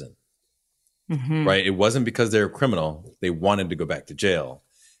prison. Right. It wasn't because they're a criminal. They wanted to go back to jail.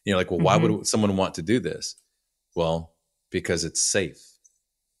 Why would someone want to do this? Well, because it's safe.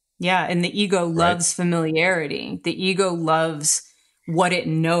 Yeah. And the ego loves familiarity. The ego loves what it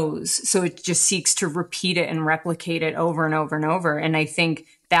knows. So it just seeks to repeat it and replicate it over and over and over. And I think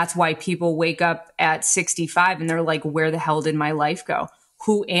that's why people wake up at 65 and they're like, where the hell did my life go?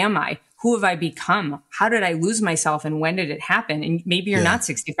 Who am I? Who have I become? How did I lose myself? And when did it happen? And maybe you're not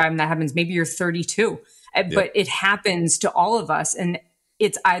 65 and that happens. Maybe you're 32, but it happens to all of us. And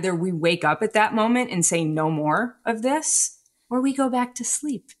it's either we wake up at that moment and say no more of this, or we go back to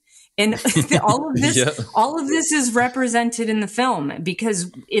sleep. And all of this is represented in the film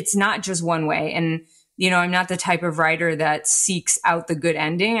because it's not just one way. And, I'm not the type of writer that seeks out the good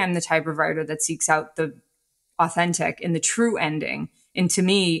ending. I'm the type of writer that seeks out the authentic and the true ending. And to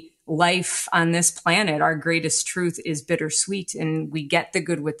me, life on this planet, our greatest truth is bittersweet, and we get the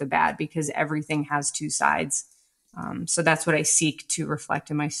good with the bad because everything has two sides. So that's what I seek to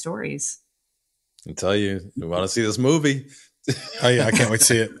reflect in my stories. I tell you, we want to see this movie. Oh yeah, I can't wait to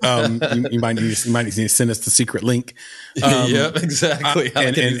see it. You might need to send us the secret link. Yep, exactly.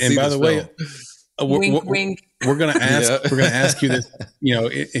 And by the way, wink, wink. We're gonna ask you this,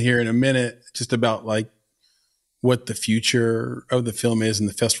 here in a minute, just about like what the future of the film is and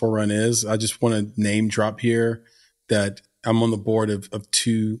the festival run is. I just want to name drop here that I'm on the board of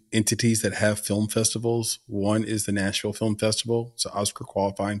two entities that have film festivals. One is the Nashville Film Festival. It's an Oscar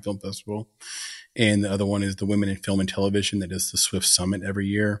qualifying film festival. And the other one is the Women in Film and Television that does the Swift Summit every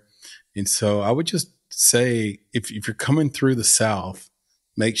year. And so I would just say, if you're coming through the South,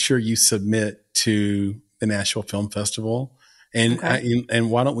 make sure you submit to the Nashville Film Festival. And and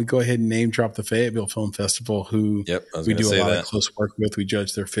why don't we go ahead and name drop the Fayetteville Film Festival, who we do a lot of close work with. We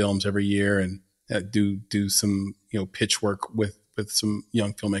judge their films every year and do some pitch work with some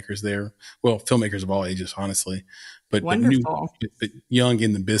young filmmakers there. Well, filmmakers of all ages, honestly, but young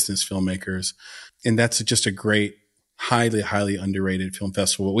in the business filmmakers. And that's just a great highly, highly underrated film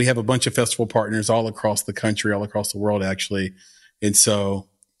festival. We have a bunch of festival partners all across the country, all across the world, actually. And so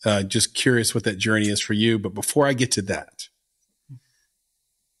just curious what that journey is for you. But before I get to that,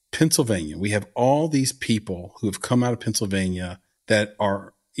 Pennsylvania, we have all these people who have come out of Pennsylvania that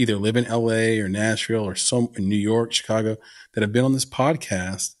are either live in LA or Nashville or in New York, Chicago, that have been on this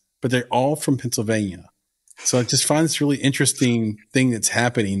podcast, but they're all from Pennsylvania. So I just find this really interesting thing that's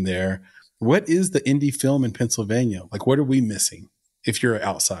happening there. What is the indie film in Pennsylvania? Like, what are we missing if you're an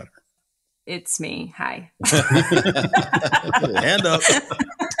outsider? It's me. Hi. Hand up.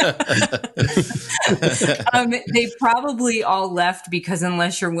 They probably all left because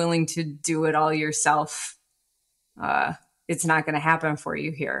unless you're willing to do it all yourself, it's not going to happen for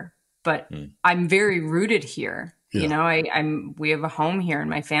you here. But I'm very rooted here. Yeah. You know, we have a home here and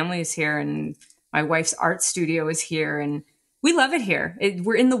my family is here and my wife's art studio is here and we love it here.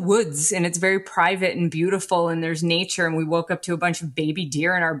 We're in the woods and it's very private and beautiful and there's nature. And we woke up to a bunch of baby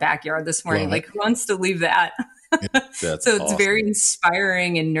deer in our backyard this morning. Like, who wants to leave that? So it's awesome. Very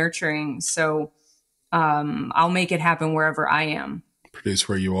inspiring and nurturing. So I'll make it happen wherever I am. Produce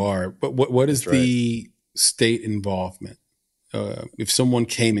where you are. But what is the state involvement? If someone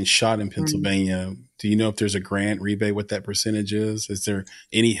came and shot in Pennsylvania, do you know if there's a grant rebate, what that percentage is? Is there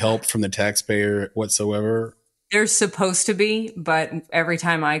any help from the taxpayer whatsoever? There's supposed to be, but every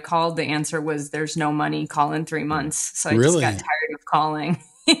time I called, the answer was there's no money, call in 3 months. So I just got tired of calling.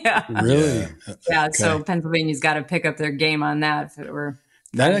 Yeah. Really? Yeah. Okay. So Pennsylvania's got to pick up their game on that.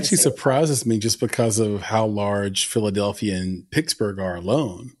 That actually surprises me just because of how large Philadelphia and Pittsburgh are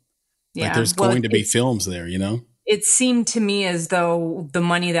alone. Yeah. Like there's going to be films there, you know? It seemed to me as though the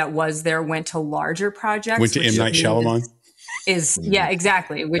money that was there went to larger projects. Went to M. Night Shyamalan? Yeah,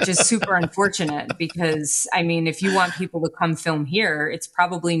 exactly. Which is super unfortunate because, I mean, if you want people to come film here, it's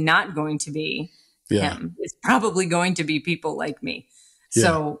probably not going to be him. It's probably going to be people like me. Yeah.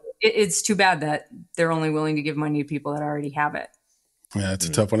 So it's too bad that they're only willing to give money to people that already have it. Yeah, it's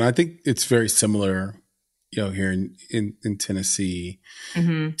a tough one. I think it's very similar, you know, here in Tennessee.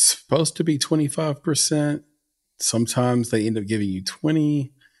 Mm-hmm. It's supposed to be 25%. Sometimes they end up giving you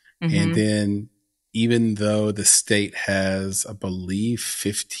 20. Mm-hmm. And then even though the state has, I believe,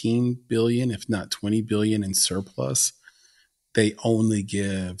 15 billion, if not 20 billion in surplus, they only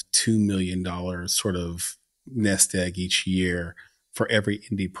give $2 million sort of nest egg each year for every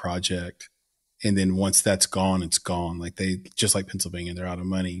indie project. And then once that's gone, it's gone. Like just like Pennsylvania, they're out of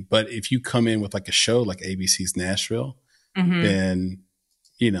money. But if you come in with like a show like ABC's Nashville, then,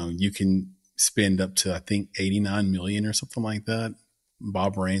 you know, you can spend up to, I think, 89 million or something like that.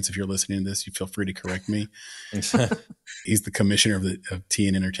 Bob Raines, if you're listening to this, you feel free to correct me. He's the commissioner of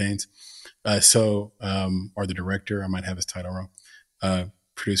TN Entertains. Or the director, I might have his title wrong.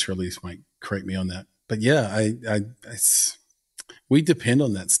 Producer Elise might correct me on that. But yeah, we depend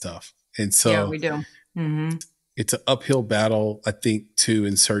on that stuff. And so yeah, we do. Mm-hmm. It's an uphill battle, I think, too,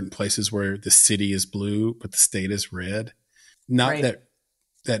 in certain places where the city is blue, but the state is red. Not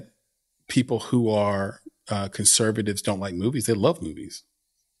that people who are conservatives don't like movies. They love movies.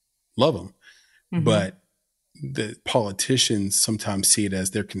 Love them. Mm-hmm. But the politicians sometimes see it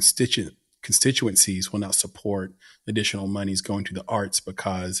as their constituencies will not support additional monies going to the arts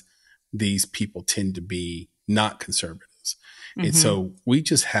because these people tend to be not conservatives. Mm-hmm. And so we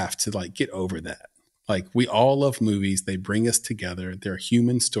just have to like get over that. Like we all love movies. They bring us together. They're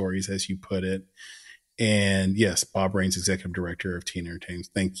human stories, as you put it. And yes, Bob Raines, executive director of TN Entertainment.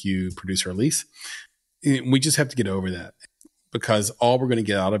 Thank you, producer Elise. We just have to get over that because all we're going to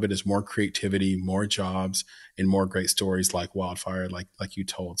get out of it is more creativity, more jobs, and more great stories like Wildfire, like you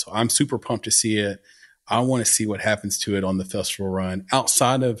told. So I'm super pumped to see it. I want to see what happens to it on the festival run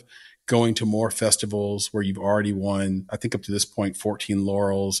outside of going to more festivals where you've already won, I think up to this point, 14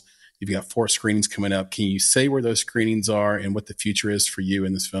 laurels. You've got 4 screenings coming up. Can you say where those screenings are and what the future is for you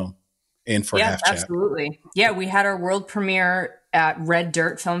in this film and for Half Chat? Absolutely. Yeah, we had our world premiere at Red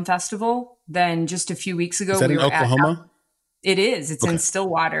Dirt Film Festival. Then just a few weeks ago, is that we in were Oklahoma? It is. It's in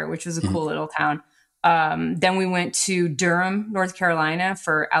Stillwater, which was a cool little town. Then we went to Durham, North Carolina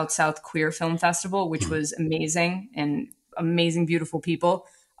for Out South Queer Film Festival, which was amazing and amazing, beautiful people.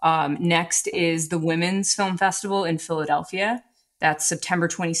 Next is the Women's Film Festival in Philadelphia. That's September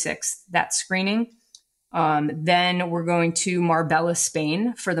 26th, that screening. Then we're going to Marbella,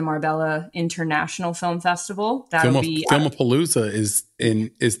 Spain for the Marbella International Film Festival. That'll be Filmapalooza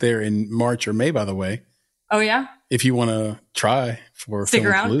is there in March or May, by the way. Oh yeah. If you want to try for Stick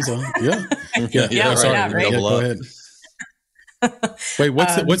Filmapalooza, yeah. Yeah, sorry, right. Go ahead. Wait,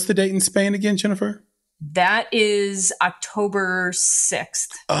 what's the date in Spain again, Jennifer? That is October 6th.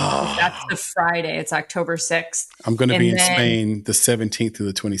 Oh. That's the Friday. It's October 6th. I'm going to be in Spain the 17th to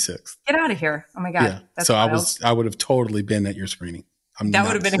the 26th. Get out of here. Oh my God. Yeah. That's so wild. I would have totally been at your screening. That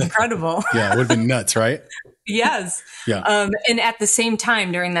would have been incredible. Yeah. It would have been nuts, right? Yes. Yeah. And at the same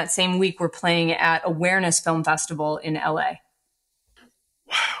time, during that same week, we're playing at Awareness Film Festival in LA.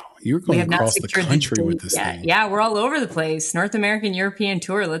 Wow. You're going across the country with this thing. Yeah. We're all over the place. North American, European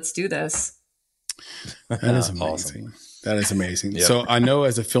tour. Let's do this. That is amazing. Awesome. That is amazing. Yep. So I know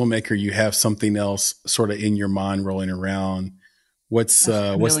as a filmmaker, you have something else sort of in your mind rolling around. What's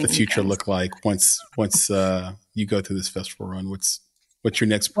the future look like once you go through this festival run? What's your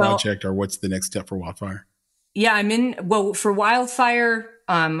next project, or what's the next step for Wildfire? Yeah, for Wildfire,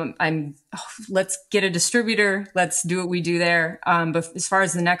 let's get a distributor. Let's do what we do there. But as far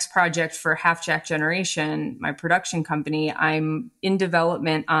as the next project for Half Jack Generation, my production company, I'm in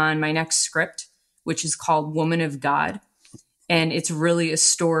development on my next script, which is called Woman of God. And it's really a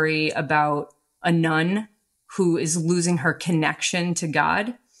story about a nun who is losing her connection to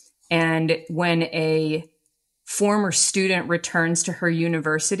God. And when a former student returns to her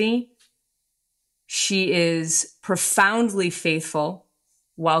university, she is profoundly faithful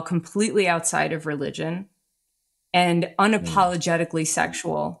while completely outside of religion and unapologetically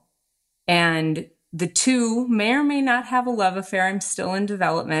sexual. And the two may or may not have a love affair. I'm still in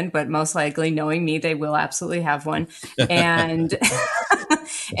development, but most likely, knowing me, they will absolutely have one. And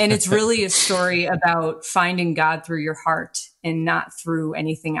and it's really a story about finding God through your heart and not through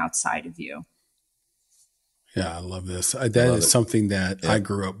anything outside of you. Yeah, I love this. That is something that I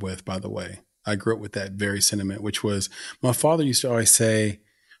grew up with, by the way. I grew up with that very sentiment, which was my father used to always say,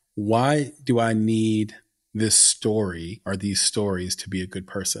 why do I need this story or these stories to be a good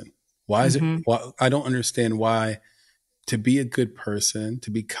person? Why is it? I don't understand why to be a good person, to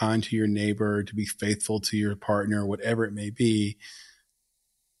be kind to your neighbor, to be faithful to your partner, whatever it may be.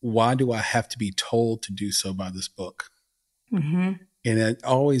 Why do I have to be told to do so by this book? Mm-hmm. And it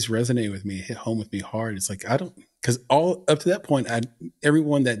always resonated with me, hit home with me hard. It's like, because all up to that point,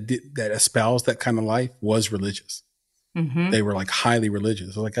 everyone that espoused that kind of life was religious. Mm-hmm. They were like highly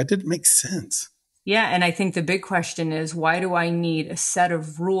religious. So it didn't make sense. Yeah. And I think the big question is, why do I need a set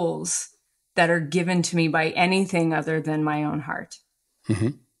of rules that are given to me by anything other than my own heart? Mm-hmm.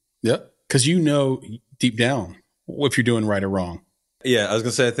 Yep. Because deep down if you're doing right or wrong. Yeah, I was going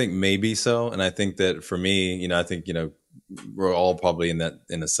to say, I think maybe so. And I think that for me, I think, we're all probably in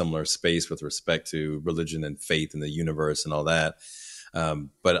a similar space with respect to religion and faith in the universe and all that.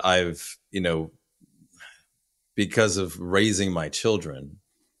 But I've, because of raising my children,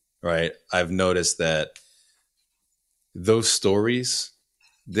 right, I've noticed that those stories,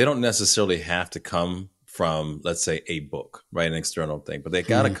 they don't necessarily have to come from, let's say, a book, right, an external thing, but they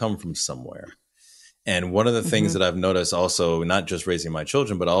got to come from somewhere. And one of the things that I've noticed also, not just raising my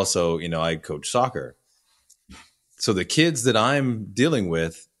children, but also, I coach soccer. So the kids that I'm dealing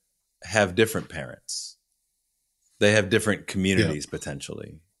with have different parents. They have different communities,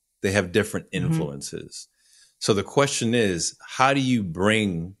 potentially. They have different influences. So the question is, how do you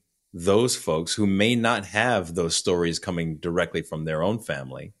bring those folks who may not have those stories coming directly from their own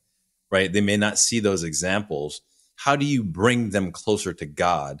family, right? They may not see those examples. How do you bring them closer to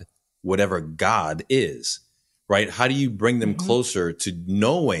God, whatever God is, right? How do you bring them closer to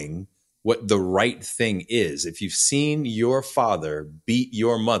knowing what the right thing is? If you've seen your father beat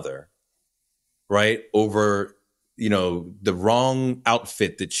your mother, right, over, the wrong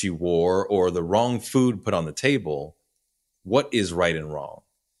outfit that she wore or the wrong food put on the table, what is right and wrong?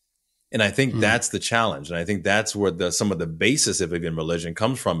 And I think that's the challenge. And I think that's where some of the basis of even religion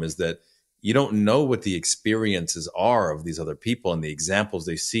comes from, is that you don't know what the experiences are of these other people and the examples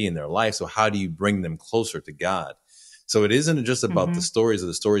they see in their life. So how do you bring them closer to God? So it isn't just about the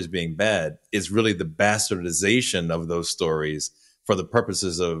stories being bad. It's really the bastardization of those stories for the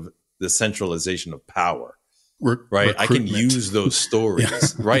purposes of the centralization of power. Right. I can use those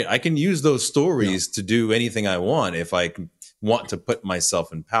stories. Right. I can use those stories to do anything I want if I want to put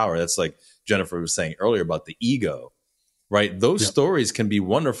myself in power. That's like Jennifer was saying earlier about the ego. Right. Those stories can be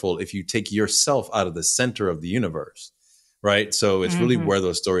wonderful if you take yourself out of the center of the universe. Right. So it's really where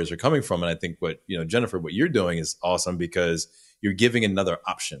those stories are coming from. And I think Jennifer, what you're doing is awesome, because you're giving another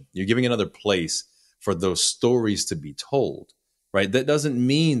option. You're giving another place for those stories to be told. Right. That doesn't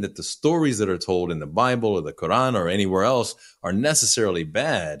mean that the stories that are told in the Bible or the Quran or anywhere else are necessarily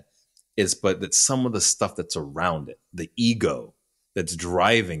bad. But that some of the stuff that's around it, the ego that's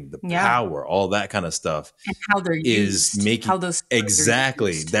driving the power, all that kind of stuff, and how they're is used, making how those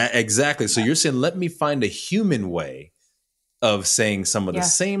exactly. So you're saying, let me find a human way of saying some of the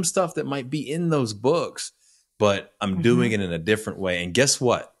same stuff that might be in those books, but I'm doing it in a different way. And guess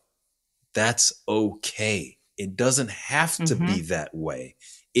what? That's okay. It doesn't have to be that way.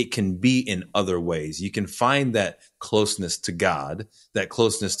 It can be in other ways. You can find that closeness to God, that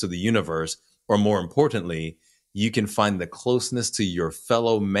closeness to the universe, or more importantly, you can find the closeness to your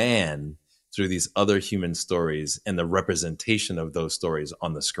fellow man through these other human stories and the representation of those stories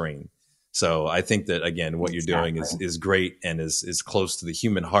on the screen. So I think that, again, what you're doing is great and is close to the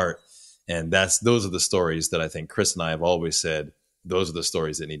human heart. And those are the stories that I think Chris and I have always said, those are the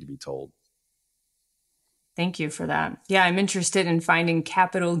stories that need to be told. Thank you for that. Yeah, I'm interested in finding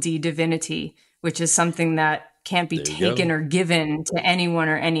capital D divinity, which is something that can't be taken or given to anyone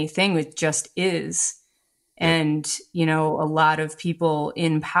or anything. It just is. And, a lot of people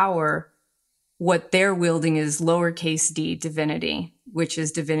in power, what they're wielding is lowercase d divinity, which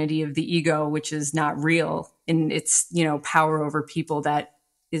is divinity of the ego, which is not real. And it's, power over people that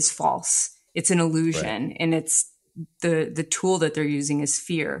is false. It's an illusion. Right. And it's the tool that they're using is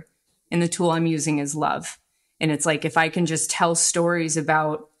fear. And the tool I'm using is love. And it's like, if I can just tell stories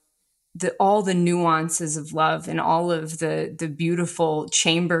about all the nuances of love and all of the beautiful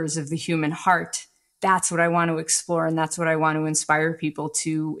chambers of the human heart, that's what I want to explore. And that's what I want to inspire people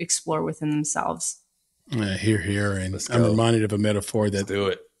to explore within themselves. Here. And I'm reminded of a metaphor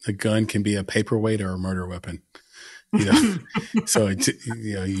that a gun can be a paperweight or a murder weapon. So,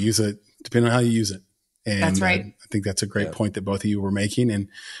 you use it depending on how you use it. And that's right. I think that's a great point that both of you were making. And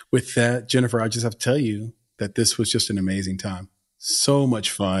with that, Jennifer, I just have to tell you that this was just an amazing time. So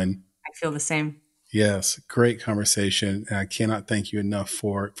much fun. I feel the same. Yes. Great conversation. And I cannot thank you enough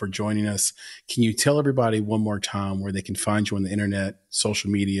for joining us. Can you tell everybody one more time where they can find you on the internet, social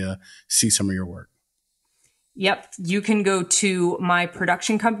media, see some of your work? Yep. You can go to my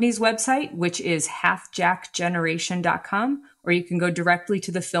production company's website, which is halfjackgeneration.com, or you can go directly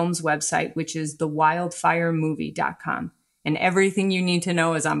to the film's website, which is thewildfiremovie.com. And everything you need to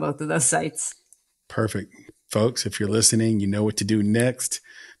know is on both of those sites. Perfect. Folks, if you're listening, you know what to do next.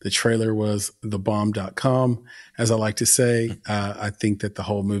 The trailer was thebomb.com. As I like to say, I think that the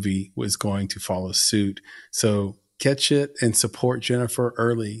whole movie was going to follow suit. So catch it and support Jennifer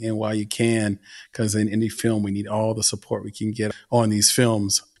early and while you can, because in indie film, we need all the support we can get on these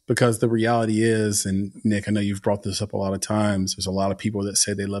films. Because the reality is, and Nick, I know you've brought this up a lot of times, there's a lot of people that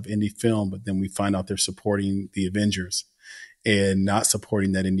say they love indie film, but then we find out they're supporting the Avengers and not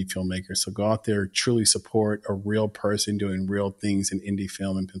supporting that indie filmmaker. So go out there, truly support a real person doing real things in indie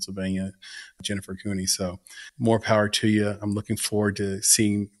film in Pennsylvania, Jennifer Cooney. So more power to you. I'm looking forward to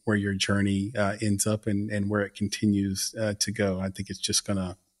seeing where your journey ends up and where it continues to go. I think it's just going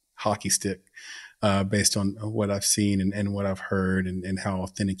to hockey stick based on what I've seen and what I've heard and how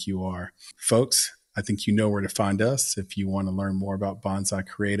authentic you are. Folks, I think you know where to find us. If you want to learn more about Bonsai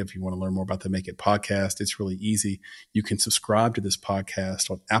Creative, if you want to learn more about the Make It podcast, it's really easy. You can subscribe to this podcast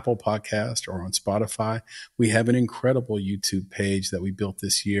on Apple Podcast or on Spotify. We have an incredible YouTube page that we built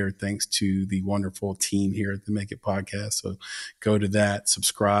this year, thanks to the wonderful team here at the Make It podcast. So go to that,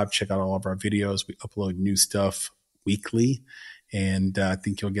 subscribe, check out all of our videos. We upload new stuff weekly. And I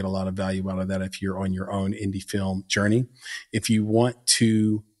think you'll get a lot of value out of that if you're on your own indie film journey. If you want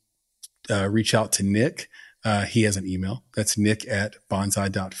to reach out to Nick. He has an email. That's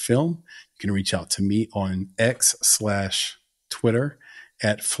nick@bonsai.film. You can reach out to me on X/Twitter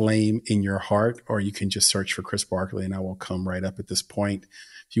at Flame in Your Heart, or you can just search for Chris Barkley and I will come right up at this point.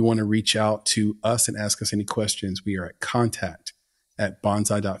 If you want to reach out to us and ask us any questions, we are at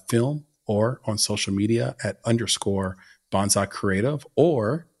contact@bonsai.film or on social media at _bonsai creative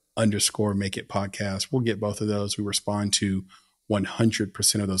or _make it podcast. We'll get both of those. We respond to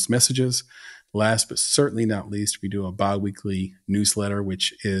 100% of those messages. Last but certainly not least, we do a bi-weekly newsletter,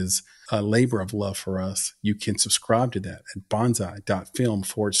 which is a labor of love for us. You can subscribe to that at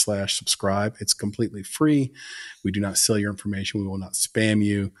bonsai.film/subscribe. It's completely free. We do not sell your information. We will not spam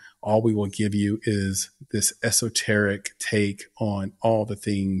you. All we will give you is this esoteric take on all the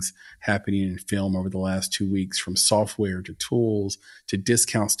things happening in film over the last 2 weeks, from software to tools to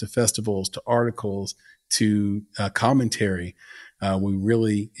discounts to festivals to articles to commentary. We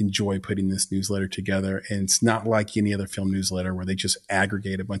really enjoy putting this newsletter together. And it's not like any other film newsletter where they just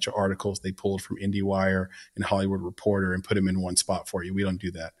aggregate a bunch of articles they pulled from IndieWire and Hollywood Reporter and put them in one spot for you. We don't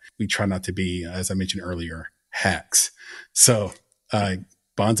do that. We try not to be, as I mentioned earlier, hacks. So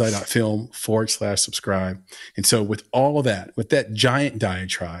bonsai.film/subscribe. And so with all of that, with that giant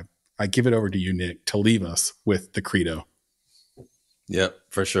diatribe, I give it over to you, Nick, to leave us with the credo. Yep,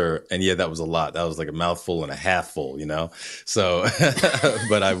 for sure. And yeah, that was a lot. That was like a mouthful and a half full, you know? So,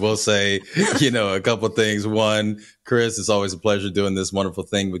 but I will say, a couple of things. One, Chris, it's always a pleasure doing this wonderful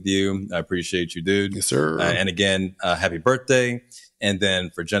thing with you. I appreciate you, dude. Yes, sir. And again, happy birthday. And then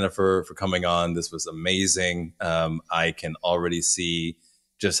for Jennifer for coming on, this was amazing. I can already see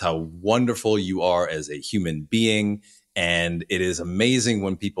just how wonderful you are as a human being. And it is amazing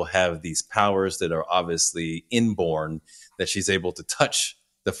when people have these powers that are obviously inborn, that she's able to touch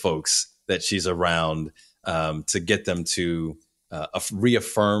the folks that she's around to get them to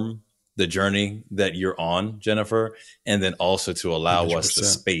reaffirm the journey that you're on, Jennifer, and then also to allow 100%. Us the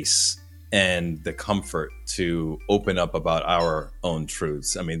space and the comfort to open up about our own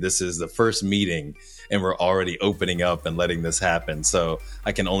truths. I mean, this is the first meeting and we're already opening up and letting this happen. So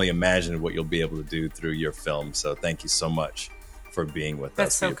I can only imagine what you'll be able to do through your film. So thank you so much for being with us.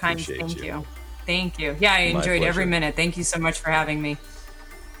 That's so kind. Thank you. Thank you. Yeah, I enjoyed every minute. Thank you so much for having me.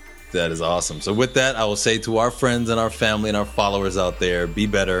 That is awesome. So with that, I will say to our friends and our family and our followers out there, be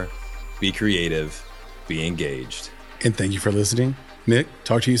better, be creative, be engaged. And thank you for listening. Nick,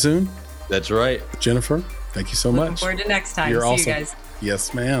 talk to you soon. That's right. Jennifer, thank you so Looking much. Forward to next time. You're See awesome. you guys.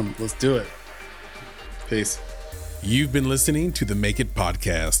 Yes, ma'am. Let's do it. Peace. You've been listening to the Make It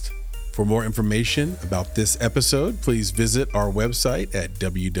Podcast. For more information about this episode, please visit our website at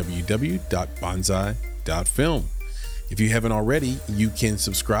www.bonsai.film. If you haven't already, you can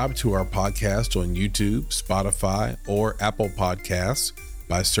subscribe to our podcast on YouTube, Spotify, or Apple Podcasts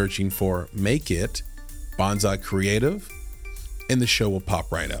by searching for Make It Bonsai Creative, and the show will pop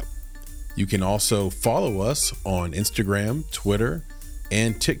right up. You can also follow us on Instagram, Twitter,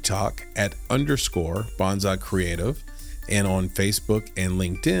 and TikTok at _Bonsai Creative, and on Facebook and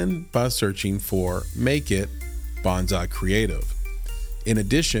LinkedIn by searching for Make It Bonsai Creative. In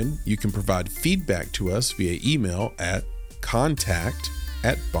addition, you can provide feedback to us via email at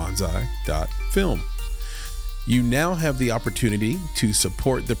contact@bonsai.film. You now have the opportunity to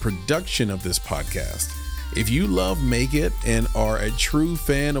support the production of this podcast. If you love Make It and are a true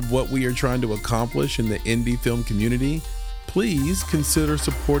fan of what we are trying to accomplish in the indie film community, please consider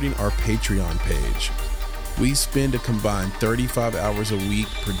supporting our Patreon page. We spend a combined 35 hours a week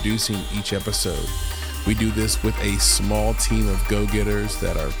producing each episode. We do this with a small team of go-getters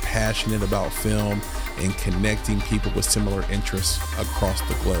that are passionate about film and connecting people with similar interests across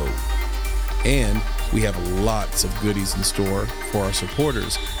the globe. And we have lots of goodies in store for our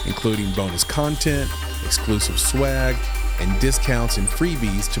supporters, including bonus content, exclusive swag, and discounts and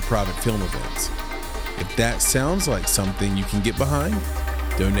freebies to private film events. If that sounds like something you can get behind,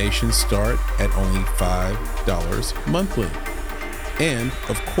 donations start at only $5 monthly. And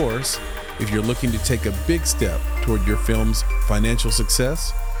of course, if you're looking to take a big step toward your film's financial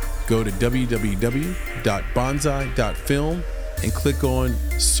success, go to www.bonsai.film and click on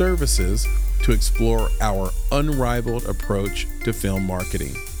Services to explore our unrivaled approach to film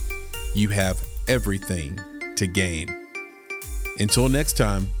marketing. You have everything to gain. Until next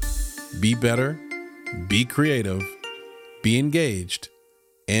time, be better, be creative, be engaged,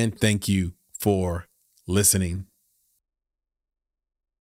 and thank you for listening.